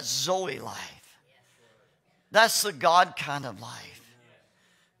is? That's Zoe life. That's the God kind of life.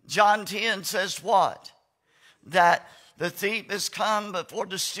 John 10 says what? That the thief has come before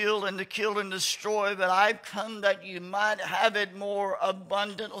to steal and to kill and destroy, but I've come that you might have it more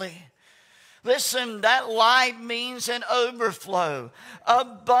abundantly. Listen, that life means an overflow,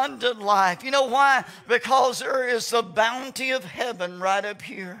 abundant life. You know why? Because there is the bounty of heaven right up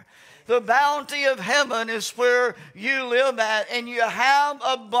here. The bounty of heaven is where you live at, and you have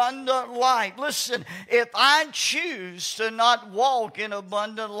abundant life. Listen, if I choose to not walk in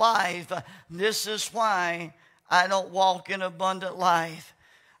abundant life, this is why I don't walk in abundant life.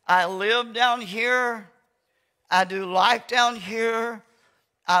 I live down here. I do life down here.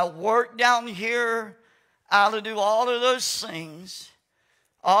 I work down here. I do all of those things.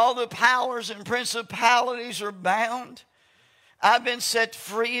 All the powers and principalities are bound. I've been set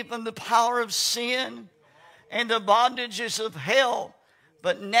free from the power of sin and the bondages of hell.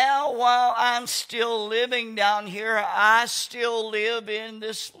 But now while I'm still living down here, I still live in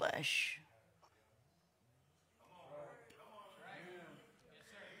this flesh.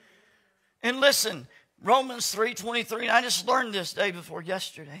 And listen, Romans 3:23, and I just learned this day before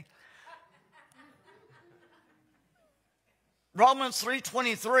yesterday. Romans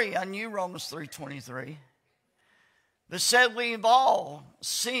 3:23, I knew Romans 3:23. That said we've all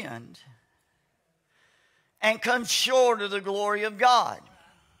sinned and come short of the glory of God.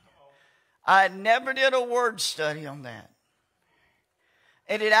 I never did a word study on that.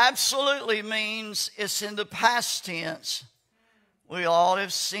 And it absolutely means it's in the past tense. We all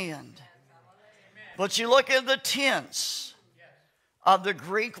have sinned. But you look at the tense of the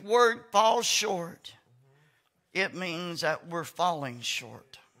Greek word fall short. It means that we're falling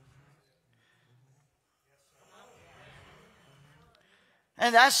short.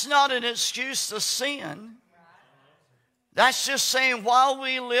 And that's not an excuse to sin. That's just saying while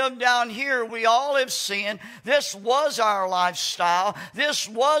we live down here, we all have sinned. This was our lifestyle. This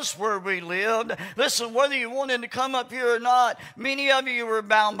was where we lived. Listen, whether you wanted to come up here or not, many of you were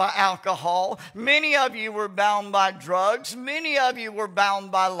bound by alcohol. Many of you were bound by drugs. Many of you were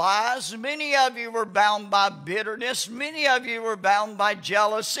bound by lies. Many of you were bound by bitterness. Many of you were bound by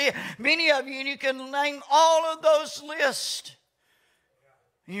jealousy. Many of you, and you can name all of those lists.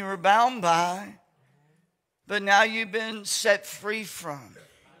 You were bound by, but now you've been set free from.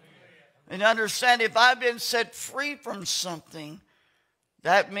 And understand, if I've been set free from something,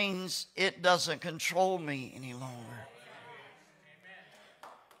 that means it doesn't control me any longer.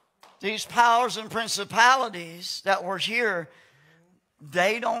 These powers and principalities that were here,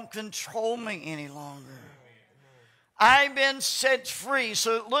 they don't control me any longer. I've been set free.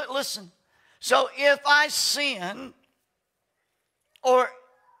 So listen. So if I sin, or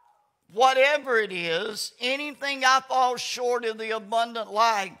whatever it is, anything I fall short of the abundant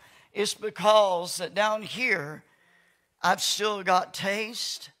life, is because that down here, I've still got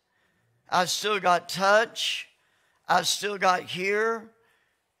taste, I've still got touch, I've still got hear,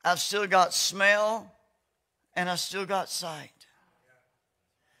 I've still got smell, and I've still got sight.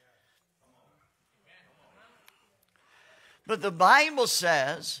 But the Bible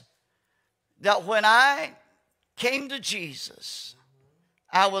says that when I came to Jesus,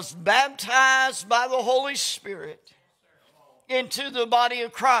 I was baptized by the Holy Spirit into the body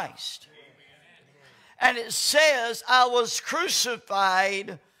of Christ. And it says I was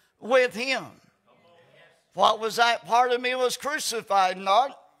crucified with Him. What was that? Part of me was crucified,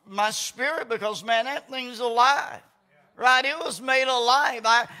 not my spirit, because man, that thing's alive. Right? It was made alive.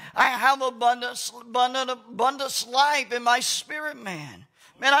 I have abundance life in my spirit, man.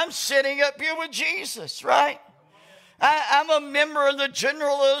 Man, I'm sitting up here with Jesus, right? I'm a member of the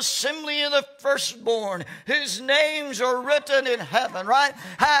General Assembly of the Firstborn, whose names are written in heaven, right?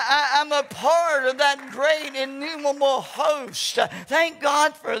 I'm a part of that great innumerable host. Thank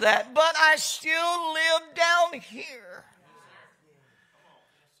God for that. But I still live down here.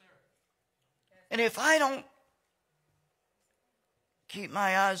 And if I don't keep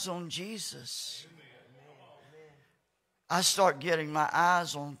my eyes on Jesus, I start getting my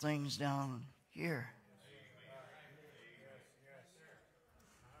eyes on things down here.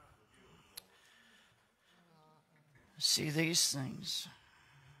 See these things,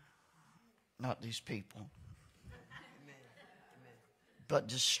 not these people, but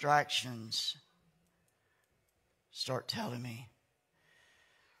distractions start telling me,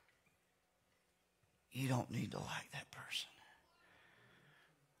 you don't need to like that person.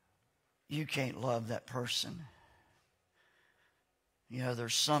 You can't love that person. You know,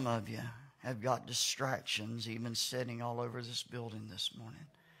 there's some of you have got distractions even sitting all over this building this morning.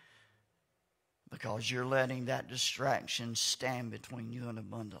 because you're letting that distraction stand between you and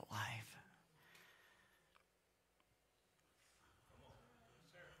abundant life.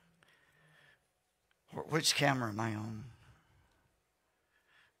 Which camera am I on?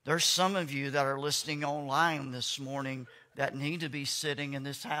 There's some of you that are listening online this morning that need to be sitting in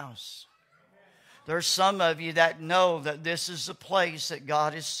this house. There's some of you that know that this is the place that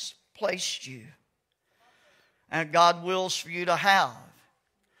God has placed you and God wills for you to have.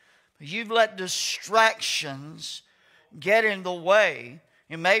 But you've let distractions get in the way.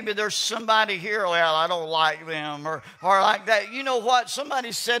 And maybe there's somebody here, well, I don't like them, or like that. You know what?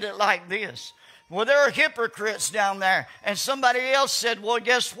 Somebody said it like this. Well, there are hypocrites down there. And somebody else said, well,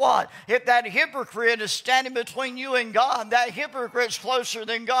 guess what? If that hypocrite is standing between you and God, that hypocrite's closer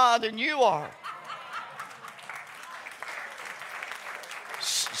than God than you are.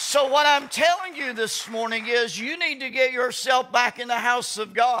 So what I'm telling you this morning is you need to get yourself back in the house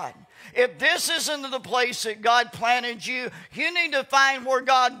of God. If this isn't the place that God planted you, you need to find where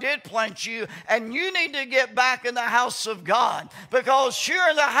God did plant you, and you need to get back in the house of God. Because here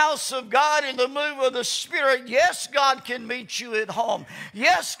in the house of God, in the move of the Spirit, yes, God can meet you at home.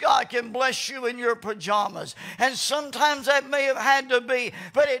 Yes, God can bless you in your pajamas. And sometimes that may have had to be,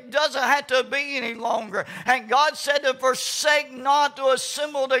 but it doesn't have to be any longer. And God said to forsake not to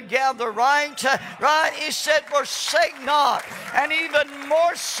assemble together, right? Right? He said forsake not. And even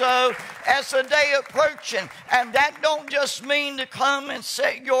more so, as the day approaching. And that don't just mean to come and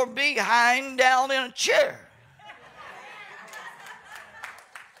set your behind down in a chair.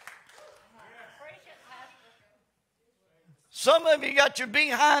 Some of you got your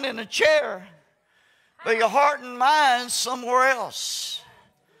behind in a chair, but your heart and mind somewhere else.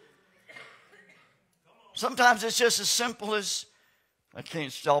 Sometimes it's just as simple as, I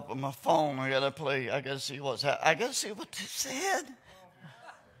can't stop on my phone. I gotta see what's happening. I gotta see what they said.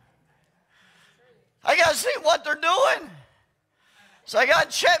 I got to see what they're doing. So I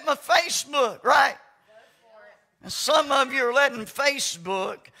got to check my Facebook, right? And some of you are letting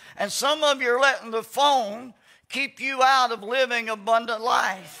Facebook and some of you are letting the phone keep you out of living abundant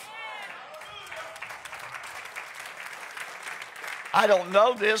life. I don't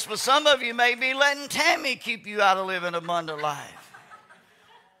know this, but some of you may be letting Tammy keep you out of living abundant life.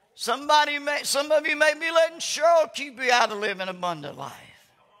 Some of you may be letting Cheryl keep you out of living abundant life.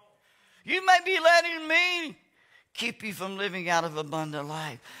 You may be letting me keep you from living out of abundant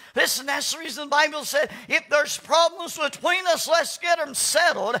life. Listen, that's the reason the Bible said, if there's problems between us, let's get them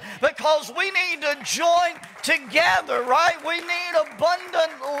settled, because we need to join together, right? We need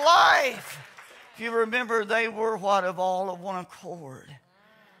abundant life. If you remember, they were what? Of all of one accord,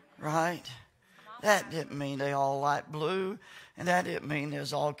 right? That didn't mean they all liked blue, and that didn't mean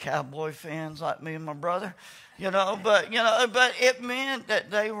there's all cowboy fans like me and my brother. But it meant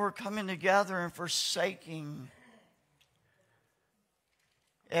that they were coming together and forsaking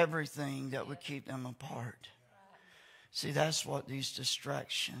everything that would keep them apart. See, that's what these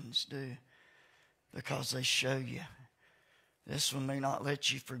distractions do, because they show you. This one may not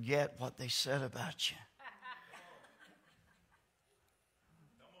let you forget what they said about you.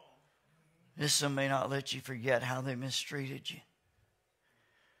 This one may not let you forget how they mistreated you.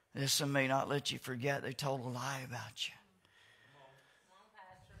 This one may not let you forget they told a lie about you.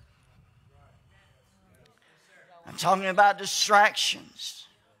 I'm talking about distractions.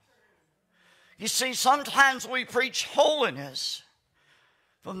 You see, sometimes we preach holiness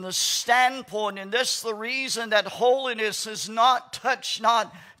from the standpoint, and this is the reason that holiness is not touch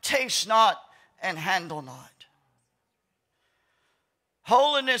not, taste not, and handle not.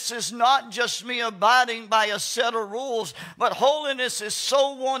 Holiness is not just me abiding by a set of rules, but holiness is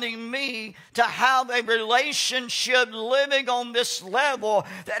so wanting me to have a relationship living on this level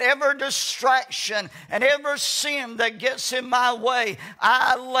that every distraction and every sin that gets in my way,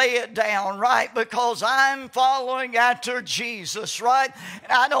 I lay it down, right? Because I'm following after Jesus, right?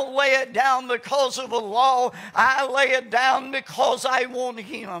 And I don't lay it down because of a law. I lay it down because I want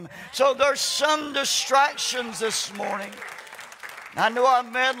Him. So there's some distractions this morning. I know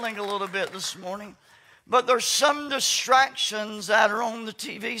I'm meddling a little bit this morning, but there's some distractions that are on the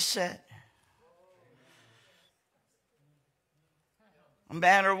TV set. A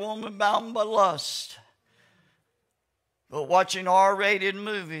man or woman bound by lust, but watching R-rated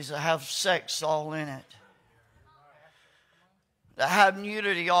movies that have sex all in it, that have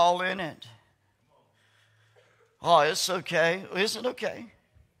nudity all in it. Oh, it's okay. Is it okay?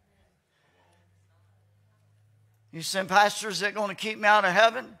 You said, Pastor, is that going to keep me out of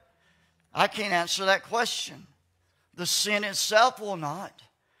heaven? I can't answer that question. The sin itself will not.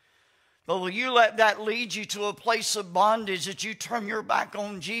 But will you let that lead you to a place of bondage, that you turn your back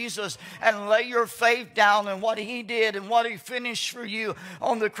on Jesus and lay your faith down in what He did and what He finished for you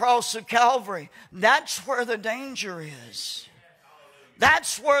on the cross of Calvary? That's where the danger is.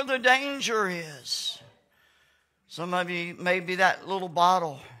 That's where the danger is. Some of you may be that little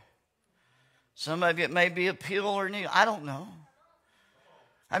bottle. Some of you it may be a pill or needle. I don't know.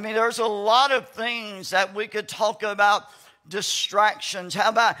 I mean, there's a lot of things that we could talk about. Distractions. How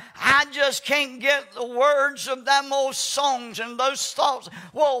about, I just can't get the words of them old songs and those thoughts.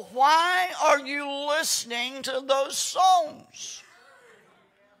 Well, why are you listening to those songs?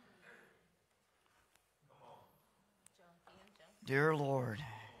 Dear Lord,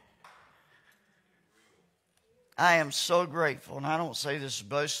 I am so grateful, and I don't say this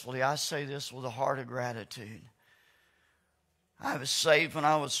boastfully, I say this with a heart of gratitude. I was saved when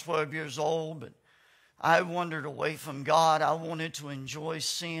I was 12 years old, but I wandered away from God. I wanted to enjoy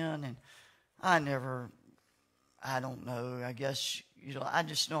sin, and I don't know, I guess, I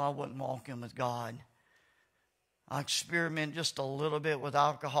just know I wasn't walking with God. I experimented just a little bit with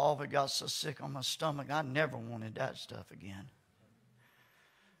alcohol, but got so sick on my stomach, I never wanted that stuff again.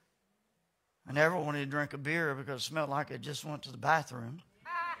 I never wanted to drink a beer because it smelled like I just went to the bathroom.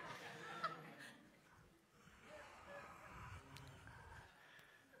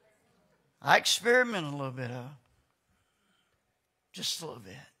 I experimented a little bit of it. Just a little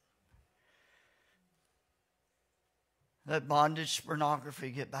bit. That bondage to pornography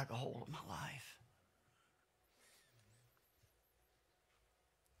get back a hold of my life.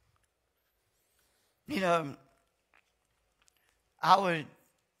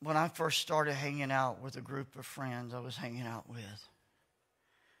 When I first started hanging out with a group of friends I was hanging out with,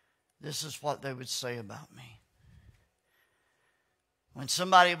 this is what they would say about me. When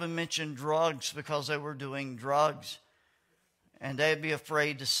somebody would mention drugs because they were doing drugs, and they'd be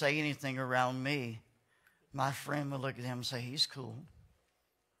afraid to say anything around me, my friend would look at them and say, he's cool.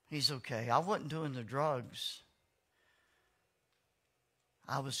 He's okay. I wasn't doing the drugs.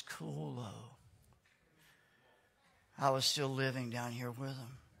 I was cool, though. I was still living down here with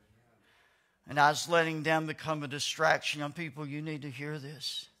them. And I was letting them become a distraction. Young people, you need to hear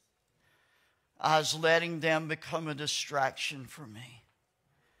this. I was letting them become a distraction for me.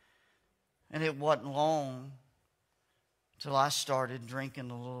 And it wasn't long till I started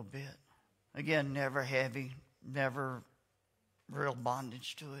drinking a little bit. Again, never heavy, never real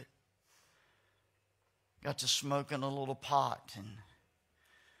bondage to it. Got to smoking a little pot. And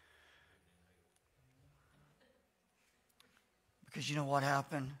because you know what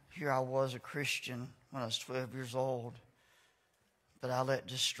happened? Here I was a Christian when I was 12 years old. But I let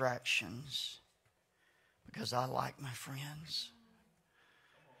distractions, because I like my friends.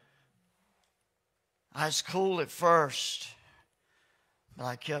 I was cool at first, but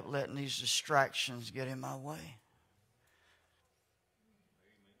I kept letting these distractions get in my way.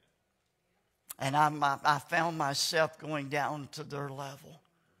 And I found myself going down to their level.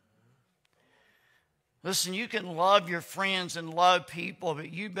 Listen, you can love your friends and love people,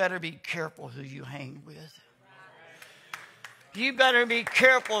 but you better be careful who you hang with. You better be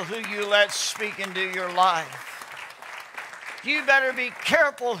careful who you let speak into your life. You better be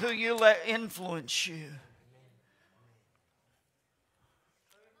careful who you let influence you.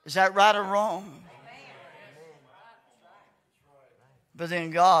 Is that right or wrong? But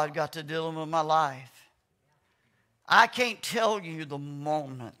then God got to dealing with my life. I can't tell you the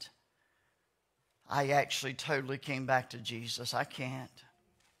moment I actually totally came back to Jesus. I can't.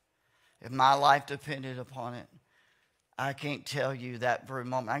 If my life depended upon it, I can't tell you that very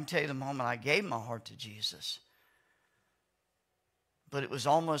moment. I can tell you the moment I gave my heart to Jesus. But it was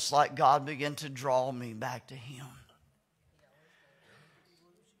almost like God began to draw me back to Him.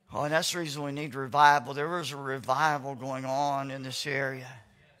 Oh, and that's the reason we need revival. There was a revival going on in this area.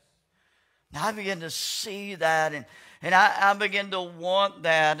 Now I began to see that, and I began to want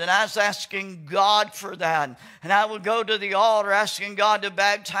that. And I was asking God for that. And I would go to the altar asking God to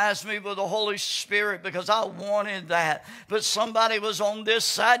baptize me with the Holy Spirit because I wanted that. But somebody was on this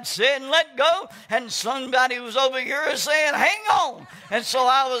side saying, let go. And somebody was over here saying, hang on. And so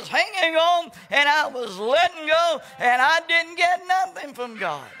I was hanging on and I was letting go. And I didn't get nothing from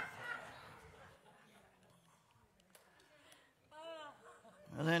God.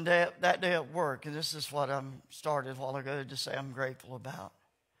 And then that day at work, and this is what I started a while ago to say I'm grateful about.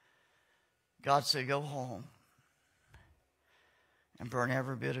 God said, go home and burn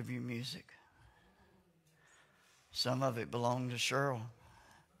every bit of your music. Some of it belonged to Cheryl.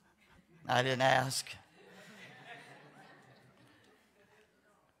 I didn't ask.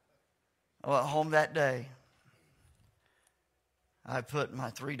 I went home that day. I put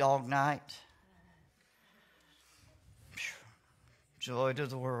my 3-Dog Night, Joy to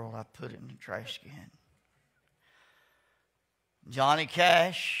the World, I put it in the trash can. Johnny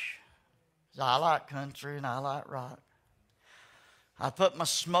Cash, 'cause I like country and I like rock. I put my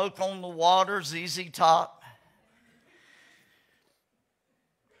Smoke on the Water, ZZ Top,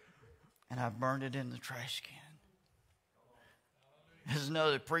 and I burned it in the trash can. There's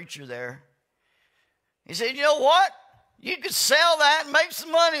another preacher there. He said, you know what? You could sell that and make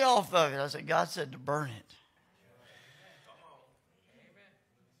some money off of it. I said, God said to burn it.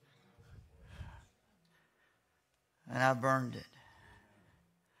 And I burned it.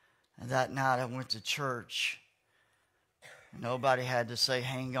 And that night I went to church. Nobody had to say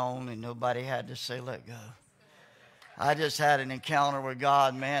hang on, and nobody had to say let go. I just had an encounter with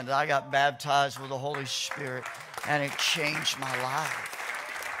God, man, that I got baptized with the Holy Spirit, and it changed my life.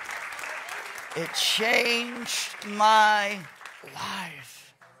 It changed my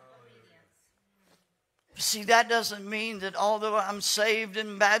life. See, that doesn't mean that although I'm saved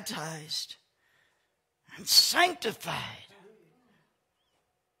and baptized, I'm sanctified.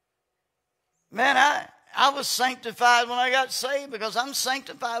 Man, I was sanctified when I got saved because I'm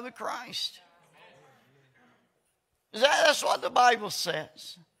sanctified with Christ. That's what the Bible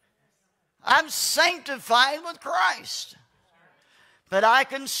says. I'm sanctified with Christ. But I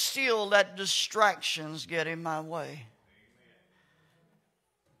can still let distractions get in my way.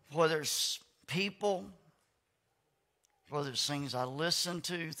 Whether it's people, whether it's things I listen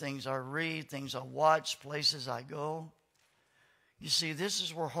to, things I read, things I watch, places I go. You see, this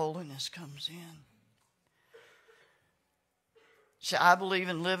is where holiness comes in. See, I believe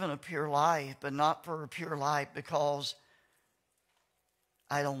in living a pure life, but not for a pure life because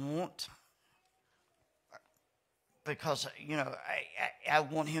I don't want, because, you know, I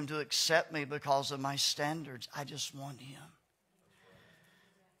want him to accept me because of my standards. I just want him.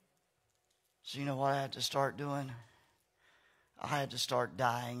 So you know what I had to start doing? I had to start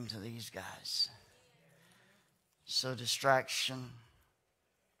dying to these guys. So distraction,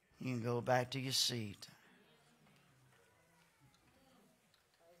 you can go back to your seat.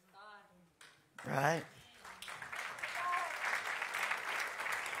 Right?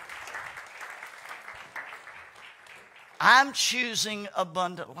 I'm choosing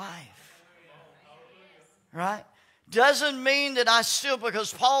abundant life. Right? Doesn't mean that I still,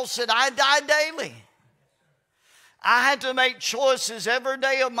 because Paul said I die daily. I had to make choices every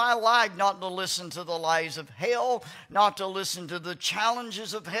day of my life not to listen to the lies of hell, not to listen to the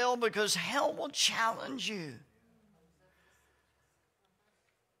challenges of hell, because hell will challenge you.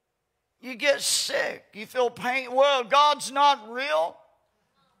 You get sick. You feel pain. Well, God's not real.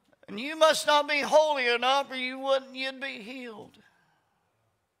 And you must not be holy enough or you'd be healed.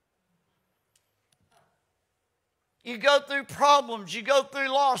 You go through problems. You go through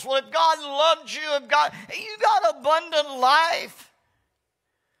loss. Well, if God loved you, you got abundant life.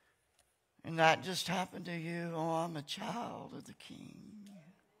 And that just happened to you. Oh, I'm a child of the King.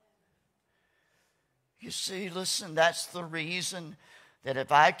 You see, listen, that's the reason that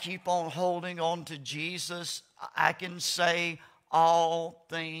if I keep on holding on to Jesus, I can say all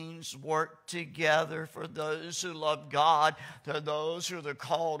things work together for those who love God, to those who are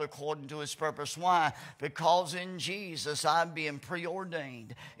called according to his purpose. Why? Because in Jesus I'm being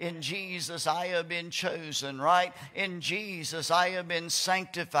preordained. In Jesus I have been chosen, right? In Jesus I have been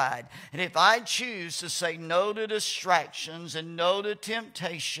sanctified. And if I choose to say no to distractions and no to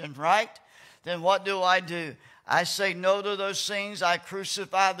temptation, right? Then what do? I say no to those things. I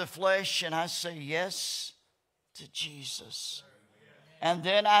crucify the flesh and I say yes to Jesus. And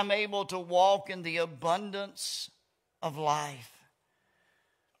then I'm able to walk in the abundance of life.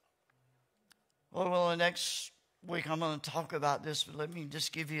 Well, the next week I'm going to talk about this, but let me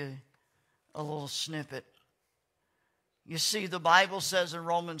just give you a little snippet. You see, the Bible says in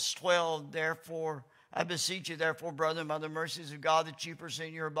Romans 12, therefore, I beseech you, therefore, brethren, by the mercies of God, that you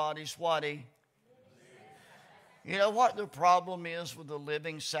present your bodies, what? You know what the problem is with the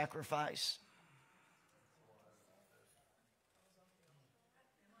living sacrifice?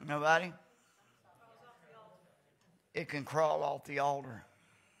 Nobody? It can crawl off the altar.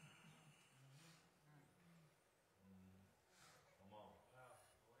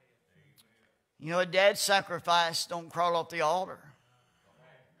 You know, a dead sacrifice don't crawl off the altar.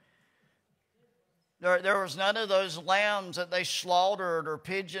 There was none of those lambs that they slaughtered or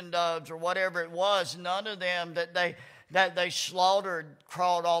pigeon doves or whatever it was. None of them that they slaughtered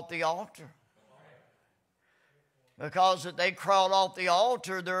crawled off the altar. Because if they crawled off the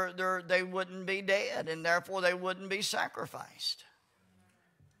altar, they wouldn't be dead, and therefore they wouldn't be sacrificed.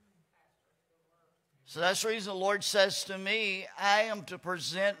 So that's the reason the Lord says to me, I am to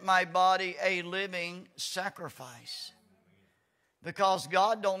present my body a living sacrifice. Because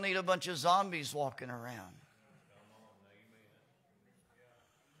God don't need a bunch of zombies walking around.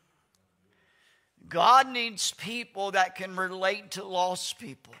 God needs people that can relate to lost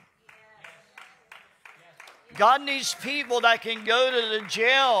people. God needs people that can go to the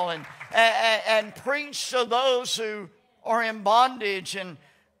jail and preach to those who are in bondage, and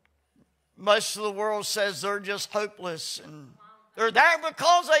most of the world says they're just hopeless, and they're there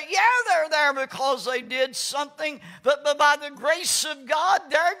because they're there because they did something, but by the grace of God,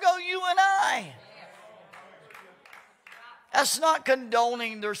 there go you and I. That's not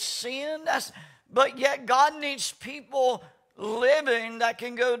condoning their sin, but yet God needs people living that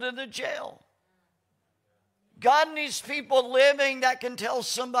can go to the jail. God needs people living that can tell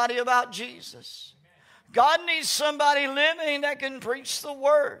somebody about Jesus. God needs somebody living that can preach the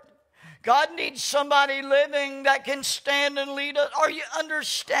word. God needs somebody living that can stand and lead us. Are you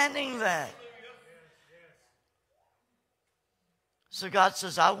understanding that? So God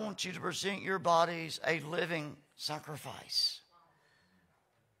says, I want you to present your bodies a living sacrifice.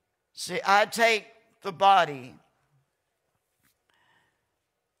 See, I take the body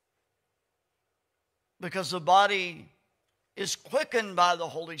because the body is quickened by the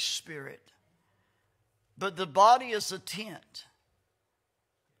Holy Spirit. But the body is a tent,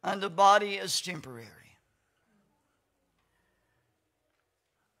 and the body is temporary.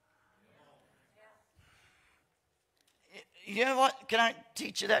 You know what? Can I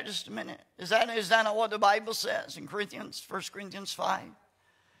teach you that just a minute? Is that not what the Bible says in 1 Corinthians 5?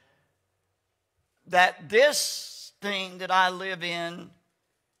 That this thing that I live in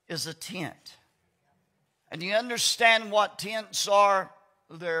is a tent. And you understand what tents are?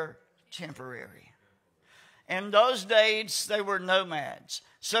 They're temporary. In those days, they were nomads.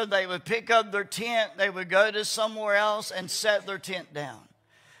 So they would pick up their tent, they would go to somewhere else and set their tent down.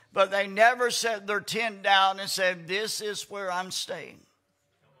 But they never set their tent down and said, this is where I'm staying.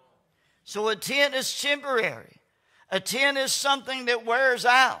 So a tent is temporary. A tent is something that wears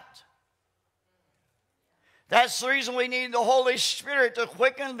out. That's the reason we need the Holy Spirit to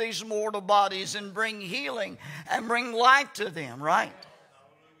quicken these mortal bodies and bring healing and bring life to them, right?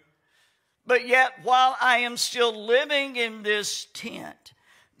 But yet, while I am still living in this tent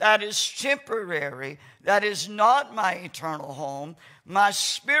that is temporary, that is not my eternal home, my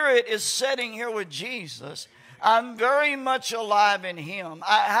spirit is sitting here with Jesus. I'm very much alive in Him.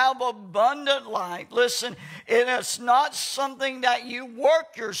 I have abundant life. Listen, it is not something that you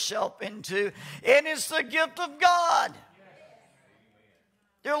work yourself into. It is the gift of God.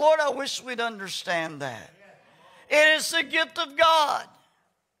 Dear Lord, I wish we'd understand that. It is the gift of God.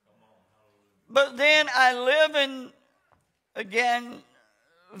 But then I live in, again,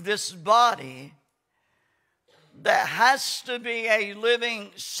 this body that has to be a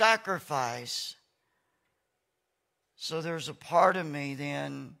living sacrifice. So there's a part of me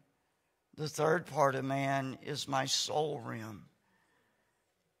then, the third part of man is my soul realm.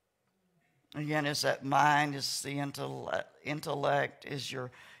 Again, it's that mind, it's the intellect, is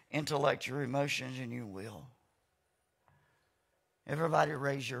your intellect, your emotions, and your will. Everybody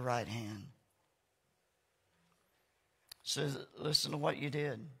raise your right hand. So listen to what you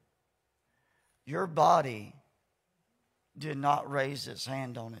did. Your body did not raise its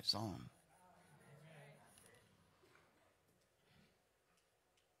hand on its own.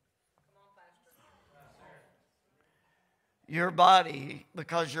 Your body,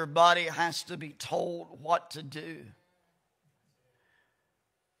 because your body has to be told what to do,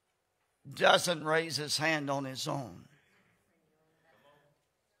 doesn't raise its hand on its own.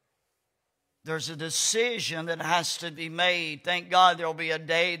 There's a decision that has to be made. Thank God there'll be a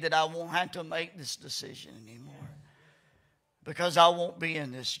day that I won't have to make this decision anymore, because I won't be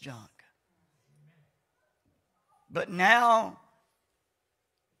in this junk. But now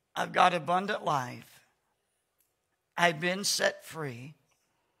I've got abundant life. I've been set free,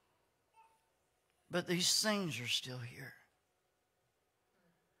 but these things are still here.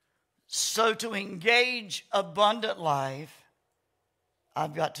 So to engage abundant life,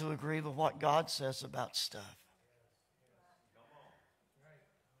 I've got to agree with what God says about stuff.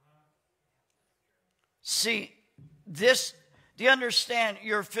 See, do you understand?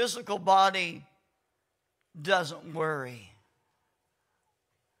 Your physical body doesn't worry.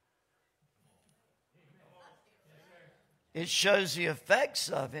 It shows the effects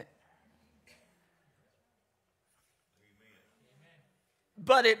of it,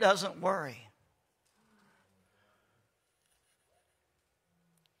 but it doesn't worry.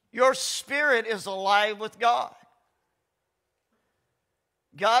 Your spirit is alive with God.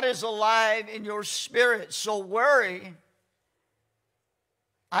 God is alive in your spirit. So worry,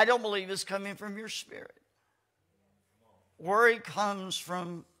 I don't believe is coming from your spirit. Worry comes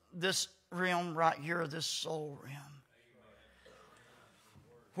from this realm right here, this soul realm,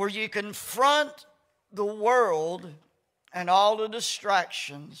 where you confront the world and all the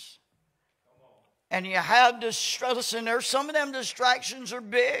distractions, and you have listen, there's some of them distractions are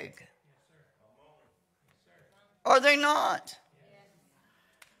big. Are they not?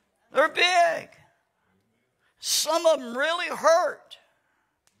 They're big. Some of them really hurt.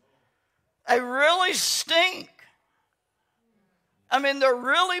 They really stink. I mean, they're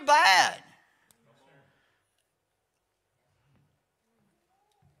really bad.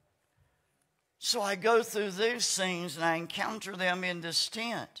 So I go through these things and I encounter them in this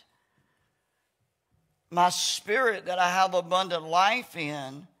tent. My spirit that I have abundant life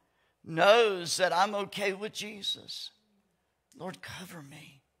in knows that I'm okay with Jesus. Lord, cover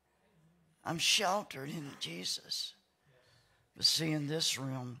me. I'm sheltered in Jesus. But see, in this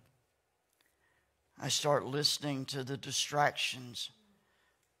room, I start listening to the distractions.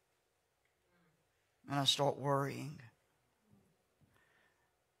 And I start worrying.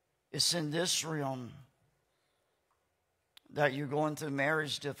 It's in this realm that you're going through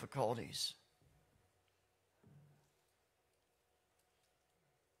marriage difficulties.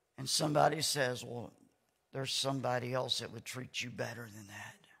 And somebody says, well, there's somebody else that would treat you better than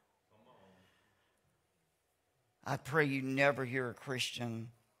that. I pray you never hear a Christian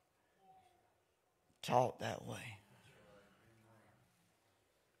talk that way.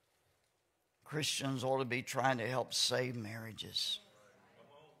 Christians ought to be trying to help save marriages.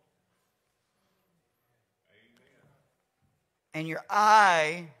 And your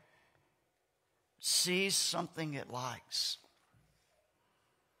eye sees something it likes.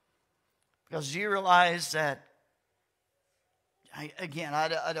 Because you realize that, I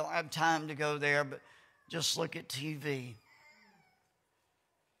don't have time to go there, but just look at TV.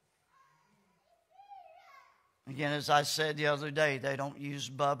 Again, as I said the other day, they don't use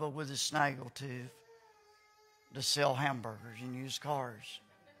Bubba with a snaggle tooth to sell hamburgers and use cars.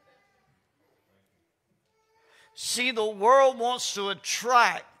 See, the world wants to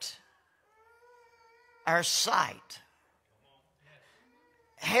attract our sight.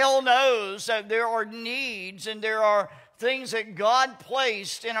 Hell knows that there are needs and there are things that God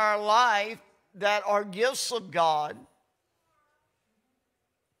placed in our life that are gifts of God.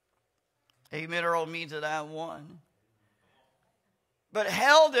 Amen, or me to that one. But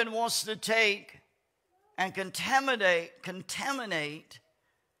hell then wants to take and contaminate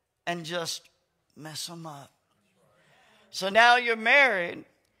and just mess them up. So now you're married,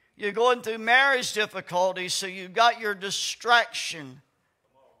 you're going through marriage difficulties, so you've got your distraction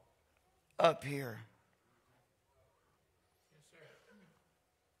up here.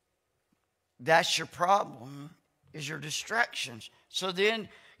 That's your problem, is your distractions. So then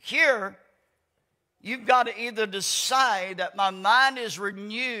here, you've got to either decide that my mind is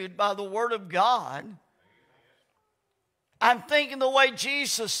renewed by the Word of God. I'm thinking the way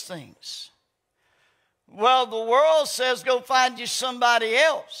Jesus thinks. Well, the world says go find you somebody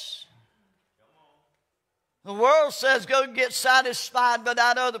else. The world says go get satisfied by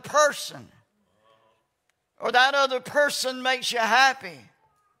that other person. Or that other person makes you happy.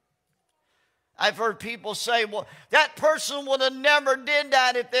 I've heard people say, well, that person would have never did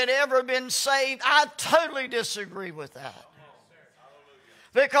that if they'd ever been saved. I totally disagree with that.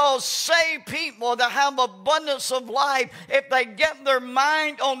 Because saved people that have abundance of life, if they get their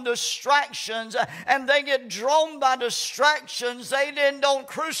mind on distractions and they get drawn by distractions, they then don't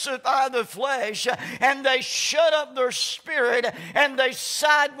crucify the flesh and they shut up their spirit and they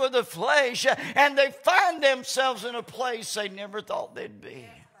side with the flesh and they find themselves in a place they never thought they'd be.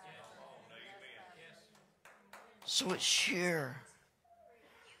 So it's sheer.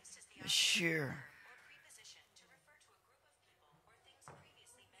 It's sheer.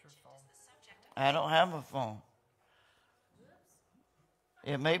 I don't have a phone.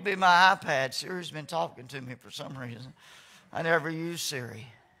 It may be my iPad. Siri's been talking to me for some reason. I never use Siri.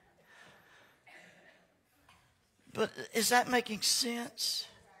 But is that making sense?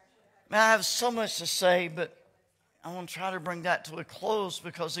 I mean, I have so much to say, but I want to try to bring that to a close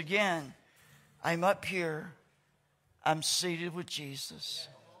because, again, I'm up here. I'm seated with Jesus.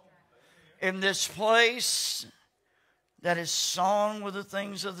 In this place that is sown with the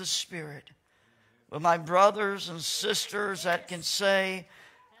things of the Spirit. With my brothers and sisters that can say,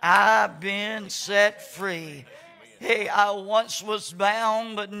 I've been set free. Hey, I once was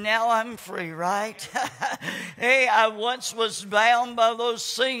bound, but now I'm free, right? Hey, I once was bound by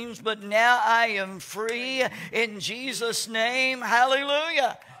those things, but now I am free in Jesus' name.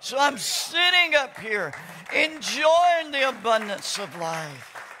 Hallelujah. So I'm sitting up here enjoying the abundance of life.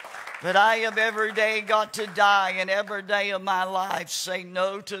 But I have every day got to die, and every day of my life say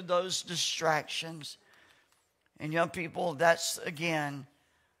no to those distractions. And young people, that's the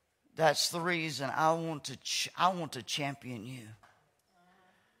reason I want to champion you.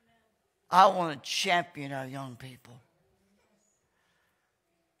 I want to champion our young people.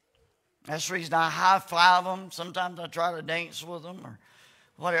 That's the reason I high-five them. Sometimes I try to dance with them or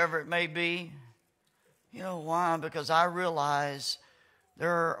whatever it may be. You know why? Because I realize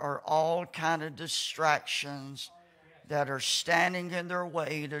there are all kind of distractions that are standing in their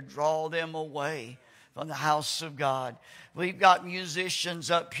way to draw them away from the house of God. We've got musicians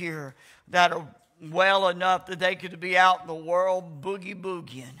up here that are well enough that they could be out in the world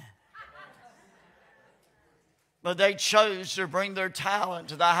boogie-boogieing. But they chose to bring their talent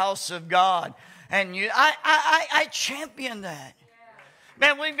to the house of God. And I champion that.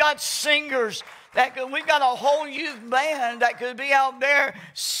 Man, we've got singers we've got a whole youth band that could be out there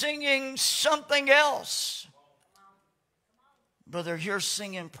singing something else. But they're here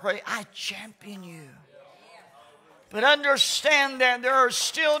singing praise. I champion you. But understand that there are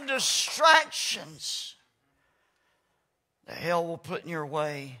still distractions that hell will put in your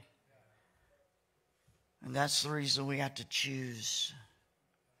way. And that's the reason we have to choose.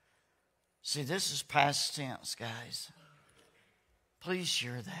 See, this is past tense, guys. Please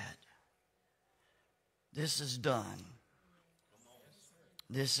hear that. This is done.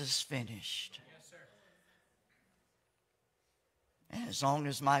 This is finished. And as long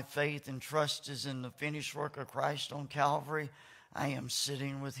as my faith and trust is in the finished work of Christ on Calvary, I am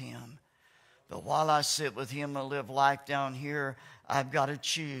sitting with Him. But while I sit with Him and live life down here, I've got to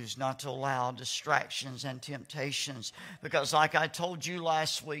choose not to allow distractions and temptations. Because like I told you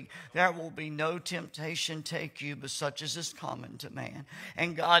last week, there will be no temptation take you but such as is common to man.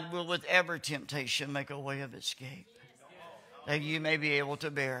 And God will with every temptation make a way of escape, that you may be able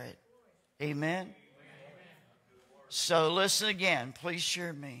to bear it. Amen? So listen again, please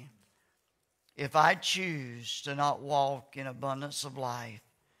hear me. If I choose to not walk in abundance of life,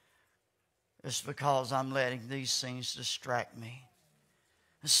 it's because I'm letting these things distract me.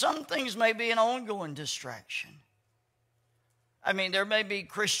 Some things may be an ongoing distraction. I mean, there may be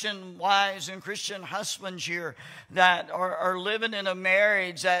Christian wives and Christian husbands here that are living in a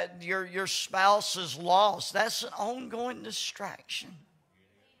marriage that your spouse is lost. That's an ongoing distraction.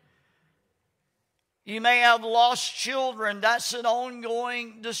 You may have lost children. That's an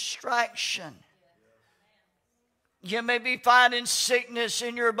ongoing distraction. You may be fighting sickness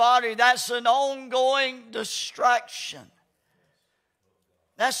in your body. That's an ongoing distraction.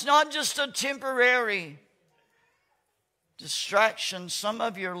 That's not just a temporary distraction. Some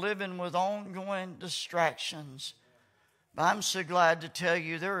of you are living with ongoing distractions. But I'm so glad to tell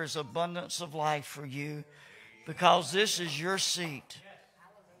you there is abundance of life for you, because this is your seat.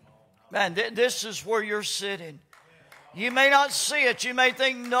 Man, this is where you're sitting. You may not see it. You may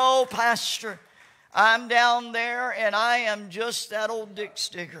think, no, Pastor, I'm down there and I am just that old ditch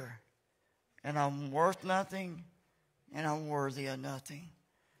digger. And I'm worth nothing and I'm worthy of nothing.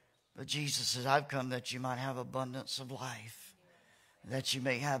 But Jesus says, I've come that you might have abundance of life, that you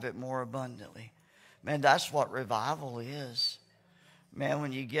may have it more abundantly. Man, that's what revival is. Man,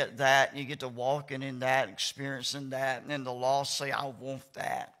 when you get that, you get to walking in that, experiencing that, and then the lost say, I want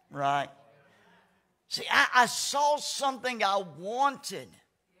that, right? See, I saw something I wanted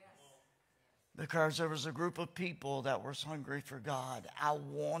because there was a group of people that was hungry for God. I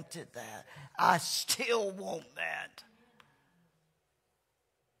wanted that. I still want that.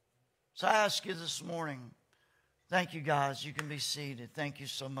 So I ask you this morning, thank you guys, you can be seated. Thank you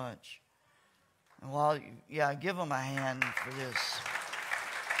so much. And while give them a hand for this.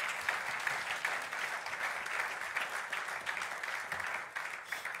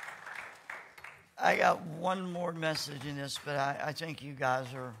 I got one more message in this, but I think you guys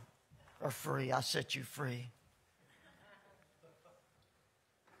are free. I set you free.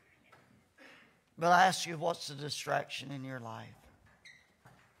 But I ask you, what's the distraction in your life?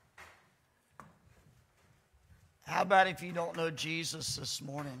 How about if you don't know Jesus this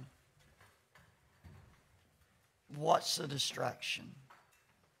morning? What's the distraction?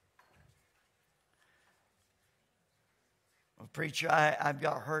 Well, preacher, I've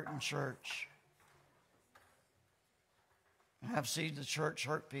got hurt in church. I've seen the church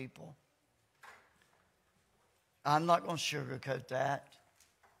hurt people. I'm not going to sugarcoat that.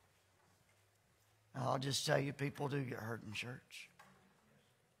 I'll just tell you, people do get hurt in church.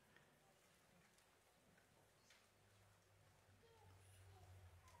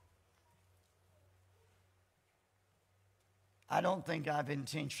 I don't think I've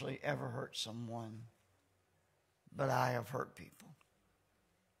intentionally ever hurt someone, but I have hurt people.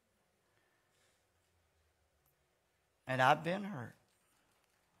 And I've been hurt.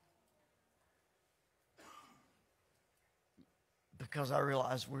 Because I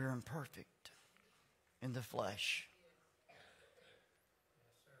realize we're imperfect in the flesh.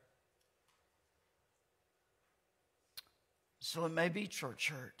 So it may be church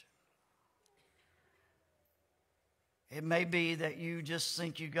hurt. It may be that you just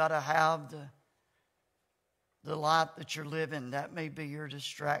think you got to have the life that you're living. That may be your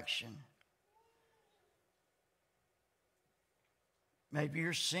distraction. Maybe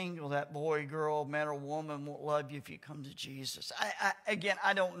you're single. That boy, girl, man, or woman won't love you if you come to Jesus. Again,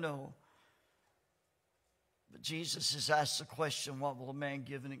 I don't know. But Jesus has asked the question, what will a man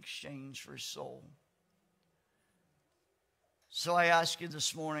give in exchange for his soul? So I ask you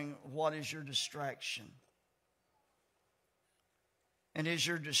this morning, what is your distraction? And is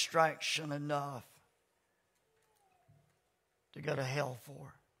your distraction enough to go to hell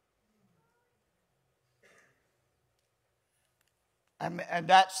for? And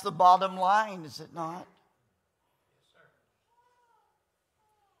that's the bottom line, is it not? Yes, sir.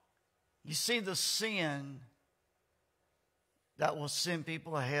 You see, the sin that will send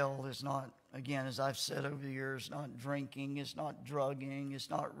people to hell is not, again, as I've said over the years, not drinking, it's not drugging,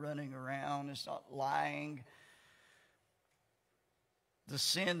 it's not running around, it's not lying. The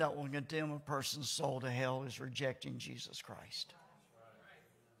sin that will condemn a person's soul to hell is rejecting Jesus Christ.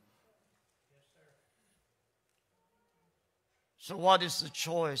 So what is the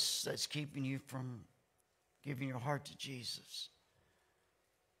choice that's keeping you from giving your heart to Jesus?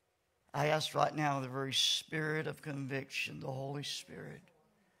 I ask right now, the very spirit of conviction, the Holy Spirit,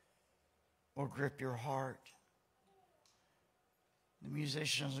 will grip your heart. The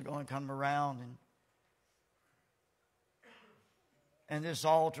musicians are going to come around, and this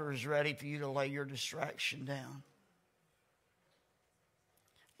altar is ready for you to lay your distraction down.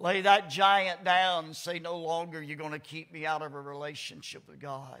 Lay that giant down and say, no longer you're going to keep me out of a relationship with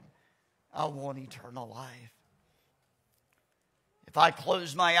God. I want eternal life. If I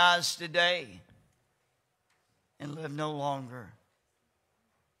close my eyes today and live no longer,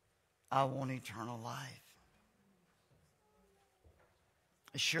 I want eternal life.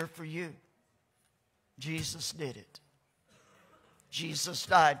 It's sure for you. Jesus did it. Jesus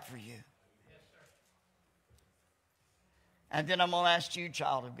died for you. And then I'm going to ask you,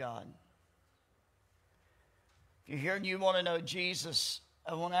 child of God. If you're here and you want to know Jesus,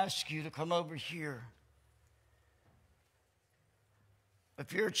 I want to ask you to come over here.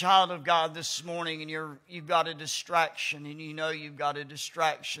 If you're a child of God this morning and you've got a distraction, and you know you've got a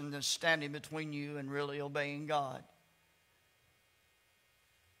distraction that's standing between you and really obeying God.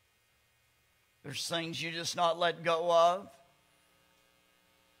 There's things you just not let go of.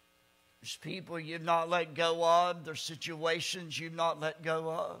 There's people you've not let go of. There's situations you've not let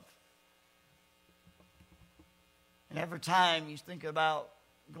go of. And every time you think about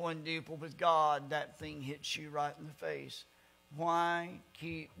going deeper with God, that thing hits you right in the face. Why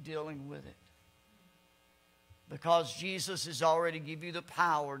keep dealing with it? Because Jesus has already given you the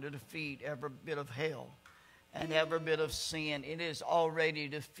power to defeat every bit of hell and every bit of sin. It is already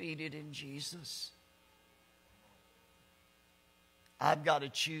defeated in Jesus. I've got to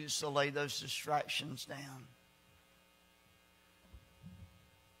choose to lay those distractions down.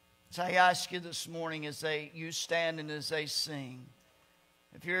 So I ask you this morning as you stand and as they sing,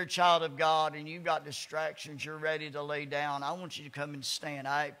 if you're a child of God and you've got distractions you're ready to lay down, I want you to come and stand.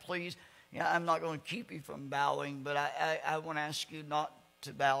 Please, I'm not going to keep you from bowing, but I want to ask you not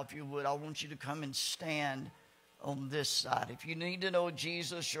to bow if you would. I want you to come and stand on this side. If you need to know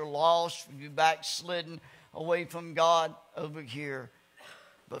Jesus, you're lost, you're backslidden away from God, over here.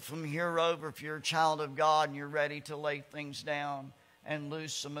 But from here over, if you're a child of God and you're ready to lay things down and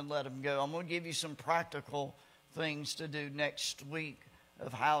loose them and let them go, I'm going to give you some practical things to do next week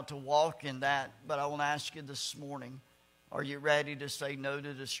of how to walk in that. But I want to ask you this morning, are you ready to say no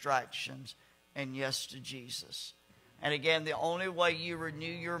to distractions and yes to Jesus? And again, the only way you renew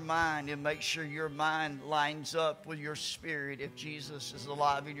your mind and make sure your mind lines up with your spirit, if Jesus is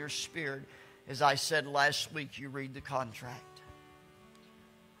alive in your spirit, as I said last week, you read the contract.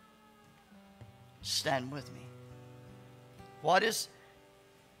 Stand with me. Let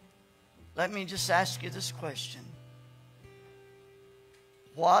me just ask you this question.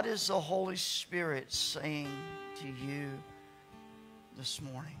 What is the Holy Spirit saying to you this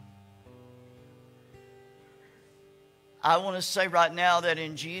morning? I want to say right now that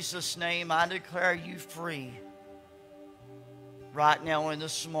in Jesus' name, I declare you free right now in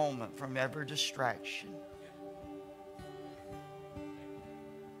this moment from every distraction.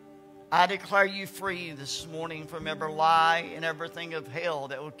 I declare you free this morning from every lie and everything of hell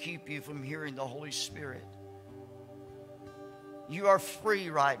that will keep you from hearing the Holy Spirit. You are free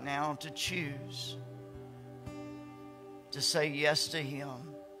right now to choose to say yes to Him,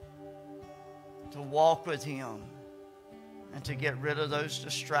 to walk with Him, and to get rid of those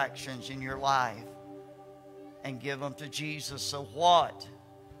distractions in your life and give them to Jesus. So what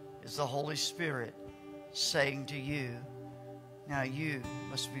is the Holy Spirit saying to you? Now you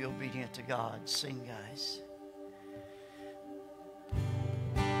must be obedient to God. Sing, guys.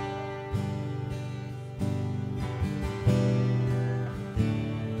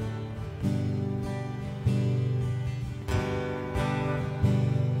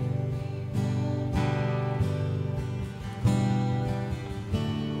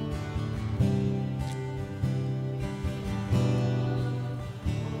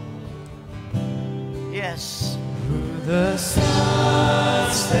 Yes. Who the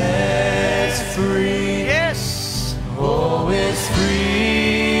Son sets free, Yes. oh, is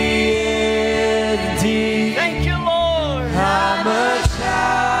free indeed. Thank you, Lord. I'm a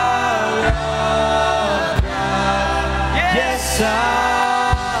child of God. Yes, I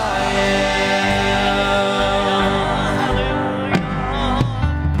am.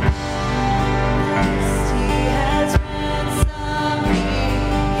 He has ransomed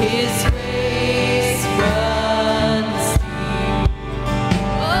me. His grace runs deep.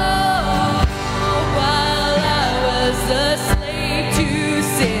 Oh, while I was a slave to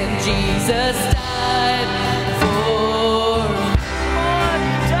sin, Jesus died for me.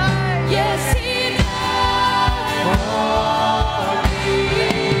 Yes, He died for me.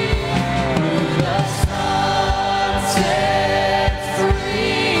 Who the Son sets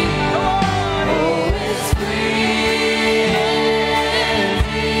free, oh, is free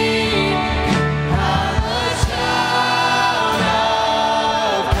indeed. I'm a child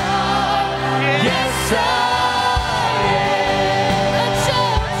of God. Yes, I am. A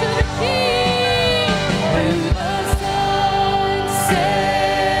child to the King. Who the Son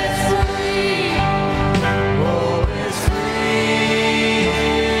sets free, oh, is free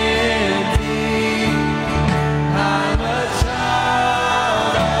indeed. I'm a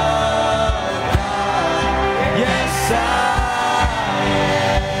child of God. Yes, I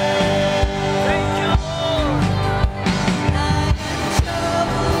am. Thank you, Lord. I am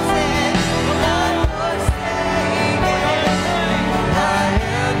chosen, not forsaken. I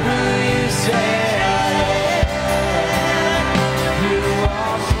am who you say I am. You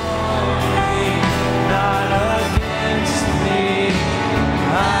are for me, not against me.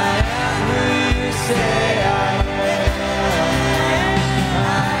 I am who you say I am.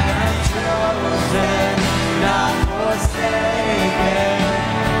 I am chosen, not forsaken.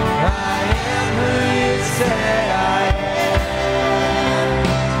 I am who you say I am.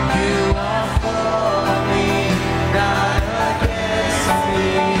 You are for me, not against me.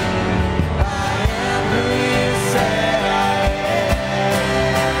 I am who you say I am.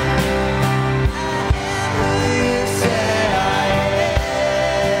 I am who you say I am.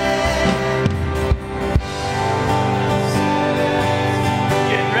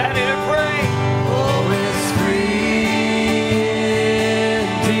 Get ready to pray. Oh, it's free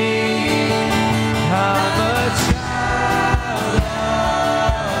indeed. I'm a child of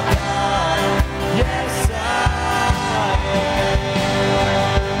God. Yes, I am.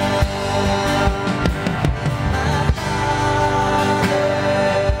 My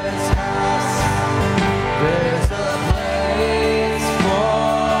Father's house, there's a place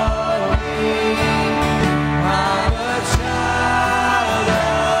for me. I'm a child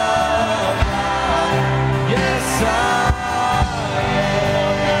of God. Yes, I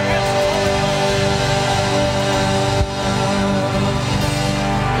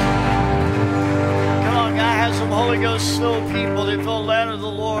Come on, God has some Holy Ghost filled people that feel led of the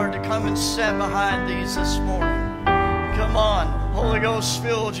Lord to come and stand behind these this morning. Come on, Holy Ghost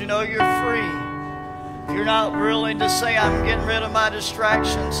filled, you know you're free. If you're not willing to say, I'm getting rid of my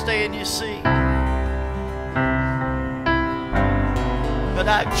distractions, stay in your seat. But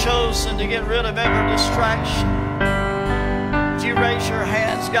I've chosen to get rid of every distraction. Would you raise your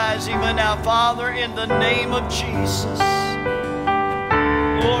hands, guys, even now? Father, in the name of Jesus,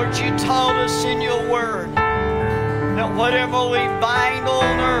 Lord, you told us in your word that whatever we bind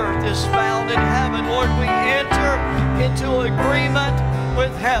on earth is bound in heaven. Lord, we enter into agreement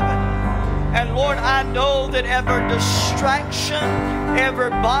with heaven. And Lord, I know that every distraction, every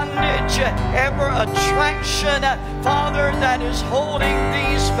bondage, every attraction, Father, that is holding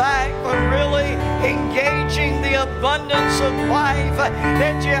these back from really engaging the abundance of life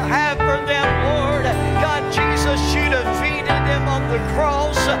that you have for them, Lord. God, Jesus, you defeated them on the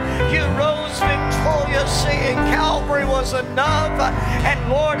cross. You rose victoriously, and Calvary was enough. And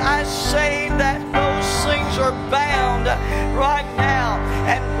Lord, I say that those things are bound right now.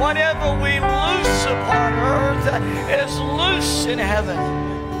 And whatever we loose upon earth is loose in heaven.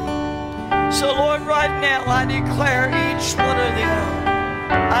 So Lord, right now I declare each one of them.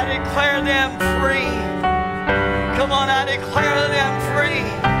 I declare them free. Come on, I declare them free.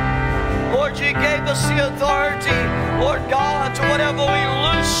 Lord, you gave us the authority, Lord God, to whatever we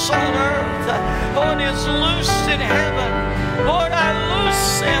loose on earth, Lord, is loosed in heaven. Lord, I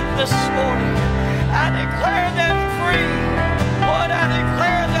loose them this morning. I declare them free. Lord, I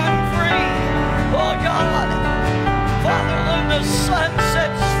declare them free. Lord God, Father, when the Son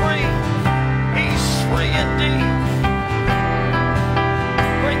sets free, He's free indeed.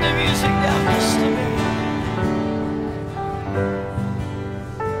 Bring the music down just a minute.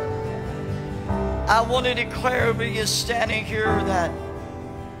 I want to declare over you standing here that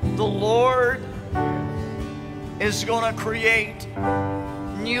the Lord is going to create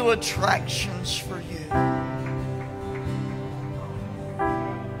new attractions for you.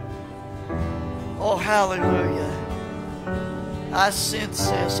 Oh, hallelujah. I sense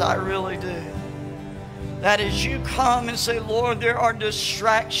this, I really do. That as you come and say, Lord, there are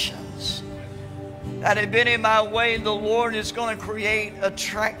distractions that have been in my way, the Lord is going to create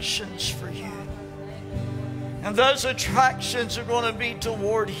attractions for you. And those attractions are going to be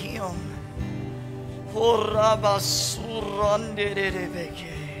toward Him.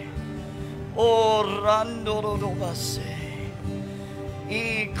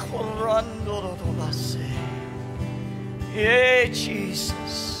 Yeah,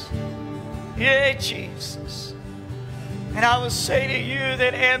 Jesus. Yeah, Jesus. And I would say to you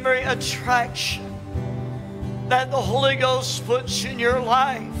that every attraction that the Holy Ghost puts in your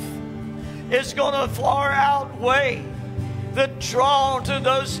life is going to far outweigh the draw to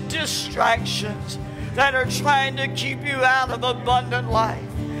those distractions that are trying to keep you out of abundant life.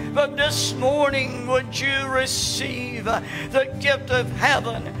 But this morning, would you receive the gift of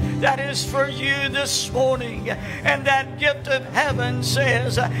heaven that is for you this morning? And that gift of heaven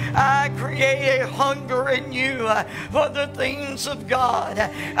says, I create a hunger in you for the things of God.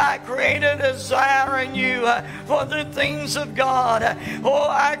 I create a desire in you for the things of God. Oh,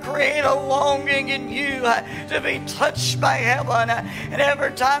 I create a longing in you to be touched by heaven. And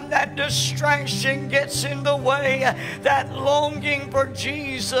every time that distraction gets in the way, that longing for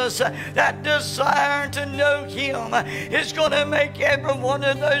Jesus, that desire to know Him is going to make every one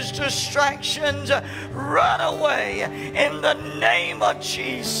of those distractions run away in the name of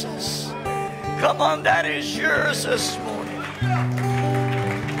Jesus. Come on, that is yours this morning.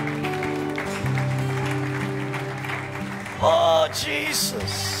 Oh,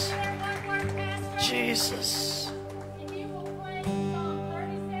 Jesus. Jesus.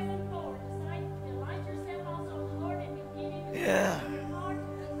 Yeah.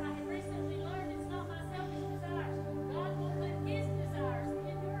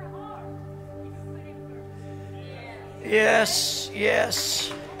 Yes,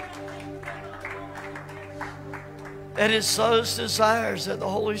 yes. And it's those desires that the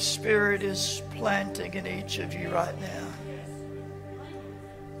Holy Spirit is planting in each of you right now.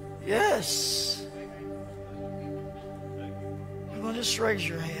 Yes. You want to just raise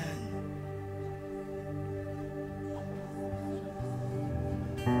your hand.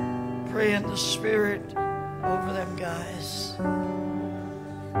 Pray in the Spirit over them, guys.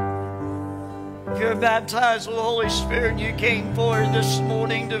 If you're baptized with the Holy Spirit, you came forward this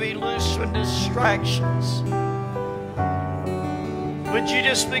morning to be loose from distractions. Would you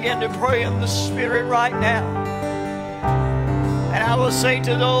just begin to pray in the Spirit right now? And I will say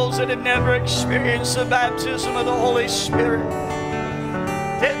to those that have never experienced the baptism of the Holy Spirit,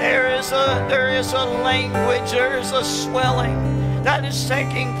 that there is a language, there is a swelling that is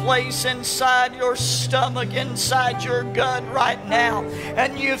taking place inside your stomach, inside your gut right now.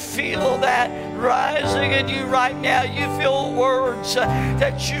 And you feel that rising in you right now. You feel words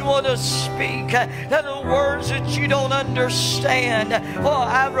that you want to speak, that are words that you don't understand. Oh,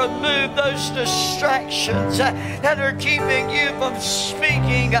 I remove those distractions that are keeping you from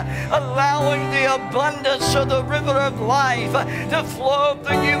speaking anointing, allowing the abundance of the river of life to flow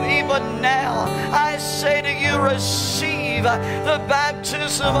through you even now. I say to you, receive the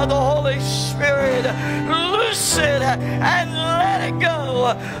baptism of the Holy Spirit. Loose it and let it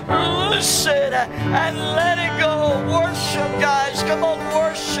go. Loose it and let it go. Worship, guys. Come on,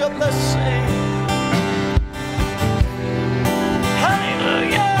 worship. Let's sing.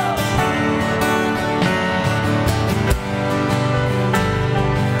 Hallelujah.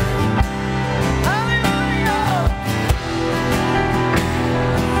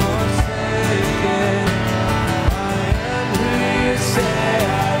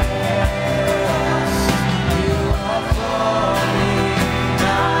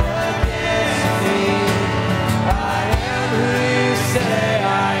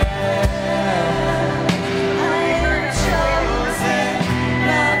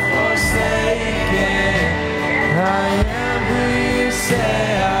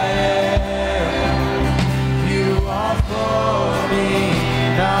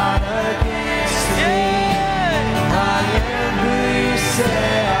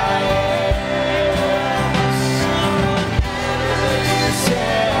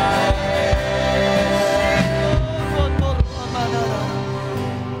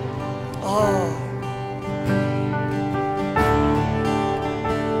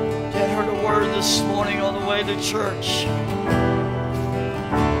 Church,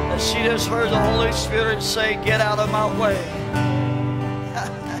 and she just heard the Holy Spirit say, get out of my way.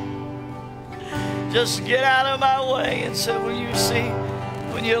 Just get out of my way. And so when you see,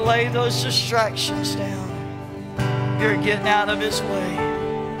 when you lay those distractions down, you're getting out of his way.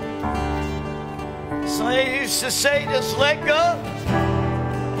 So they used to say, just let go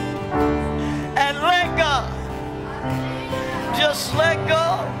and let God. Just let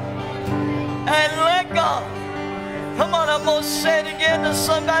go and let God. Come on, I'm going to say it again till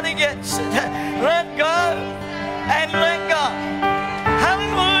somebody gets it. Let go and let God.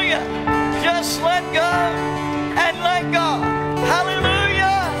 Hallelujah. Just let go and let God.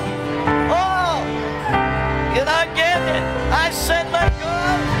 Hallelujah. Oh, you're not getting it. I said let go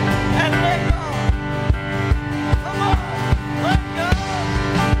and let God. Come on, let go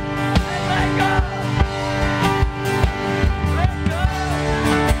and let God. Let go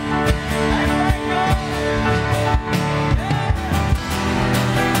and let God.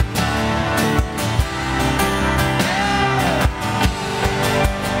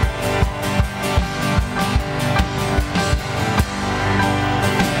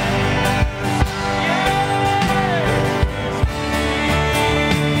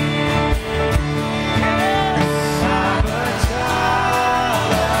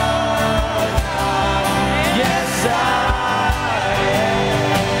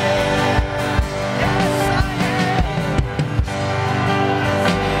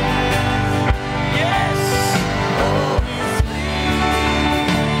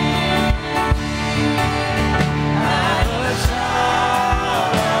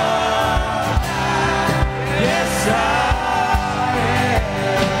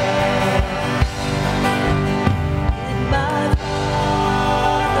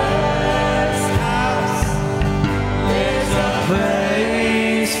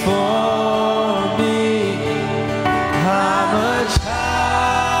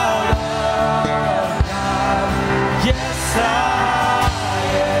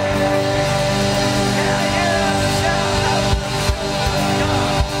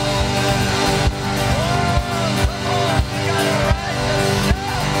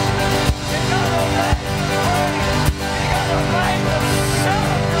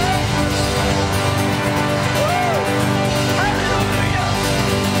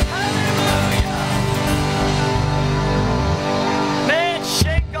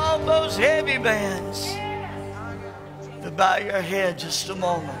 Bow your head just a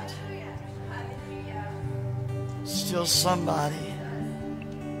moment. Still somebody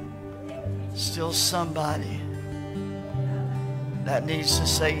that needs to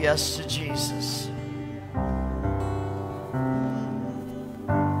say yes to Jesus.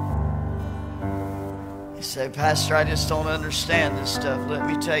 You say, Pastor, I just don't understand this stuff. Let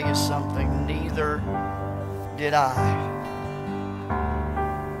me tell you something. Neither did I.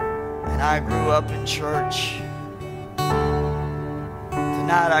 And I grew up in church.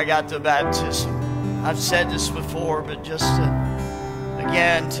 Tonight I got the baptism. I've said this before, but just to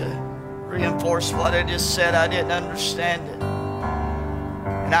reinforce what I just said, I didn't understand it.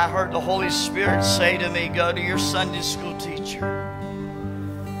 And I heard the Holy Spirit say to me, go to your Sunday school teacher.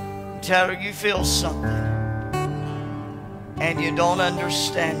 Tell her you feel something and you don't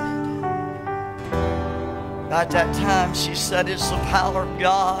understand it. About that time, she said, it's the power of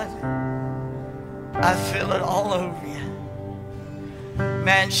God. I feel it all over you.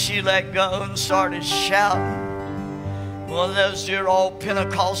 Man, she let go and started shouting. One of those dear old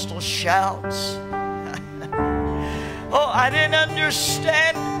Pentecostal shouts. Oh, I didn't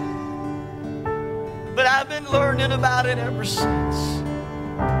understand it, but I've been learning about it ever since.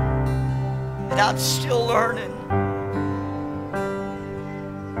 And I'm still learning.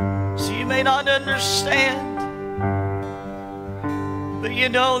 So you may not understand, but you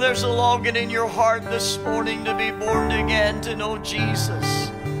know there's a longing in your heart this morning to be born again, to know Jesus,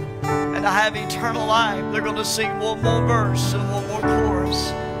 and to have eternal life. They're going to sing one more verse and one more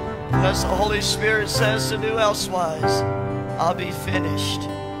chorus. Unless the Holy Spirit says to do elsewise, I'll be finished.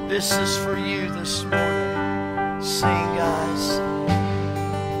 This is for you this morning. Sing, guys.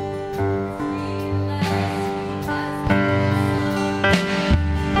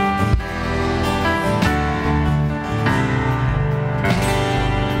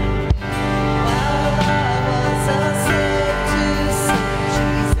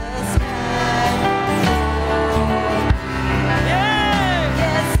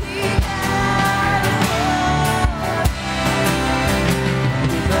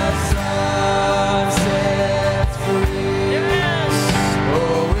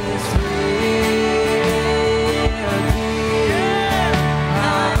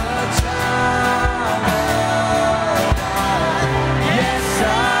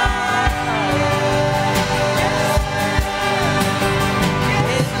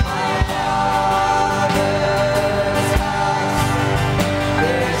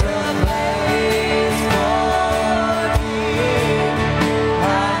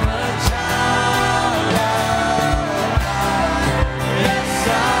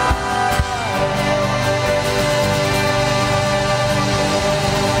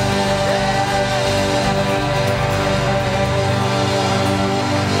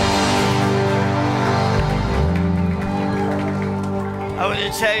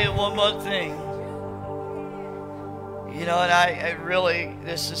 Tell you one more thing. You know, and I really,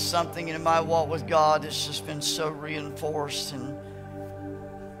 this is something in my walk with God that's just been so reinforced, and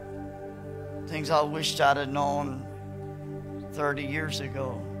things I wished I'd have known 30 years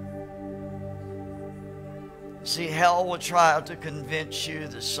ago. See, hell will try to convince you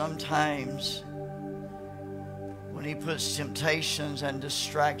that sometimes when he puts temptations and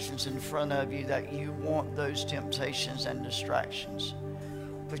distractions in front of you, that you want those temptations and distractions.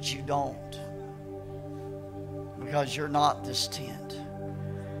 But you don't, because you're not this tent.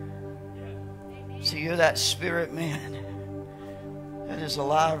 See, you're that spirit man that is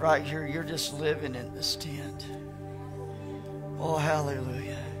alive right here. You're just living in this tent. Oh,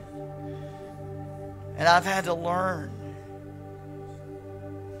 hallelujah. And I've had to learn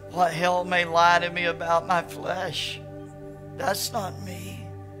what hell may lie to me about my flesh. That's not me.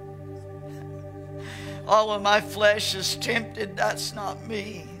 Oh, when my flesh is tempted, that's not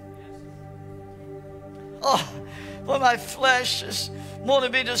me. Oh, when my flesh is want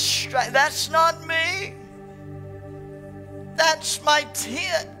to be distracted, that's not me. That's my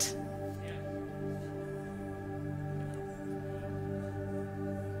tent.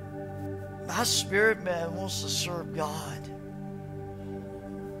 My spirit man wants to serve God.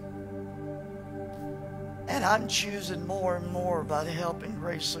 And I'm choosing more and more by the help and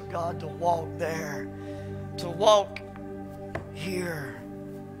grace of God to walk there, to walk here,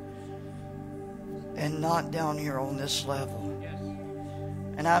 and not down here on this level.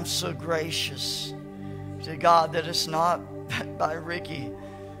 And I'm so gracious to God that it's not by Ricky,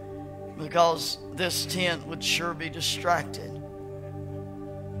 because this tent would sure be distracted.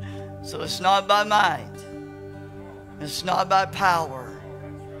 So it's not by might, it's not by power,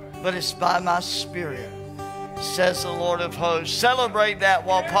 but it's by my spirit, says the Lord of hosts. Celebrate that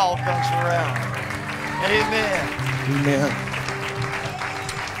while Paul comes around. Amen. Amen.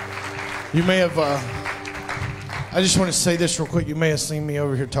 You may have, I just want to say this real quick. You may have seen me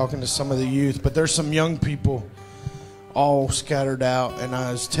over here talking to some of the youth, but there's some young people all scattered out, and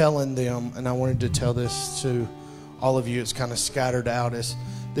I was telling them, and I wanted to tell this to all of you, it's kind of scattered out, is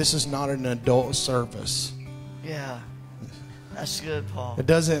this is not an adult service. Yeah, that's good, Paul. It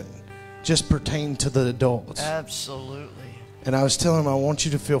doesn't just pertain to the adults. Absolutely. And I was telling them, I want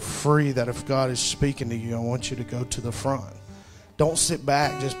you to feel free that if God is speaking to you, I want you to go to the front. Don't sit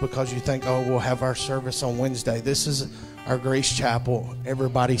back just because you think, oh, we'll have our service on Wednesday. This is our Grace Chapel,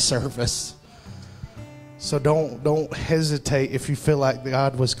 everybody service. So don't hesitate if you feel like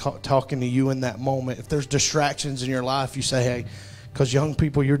God was talking to you in that moment. If there's distractions in your life, you say, hey, because young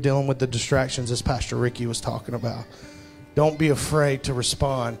people, you're dealing with the distractions as Pastor Ricky was talking about. Don't be afraid to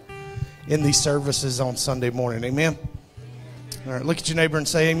respond. in these services on Sunday morning. Amen. All right, look at your neighbor and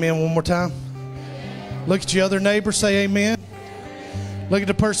say amen one more time. Look at your other neighbor, say amen. Look at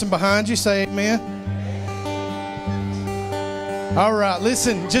the person behind you, say amen. All right,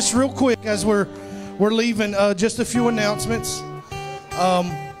 listen, just real quick as we're leaving, just a few announcements.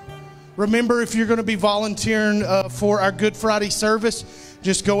 Remember, if you're going to be volunteering for our Good Friday service,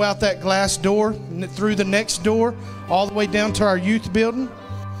 just go out that glass door, through the next door, all the way down to our youth building.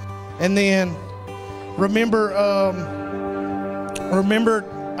 And then remember,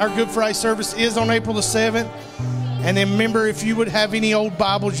 our Good Friday service is on April the 7th. And then remember, if you would have any old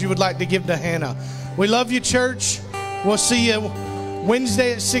Bibles you would like to give to Hannah. We love you, church. We'll see you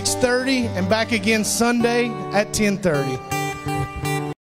Wednesday at 6:30 and back again Sunday at 10:30.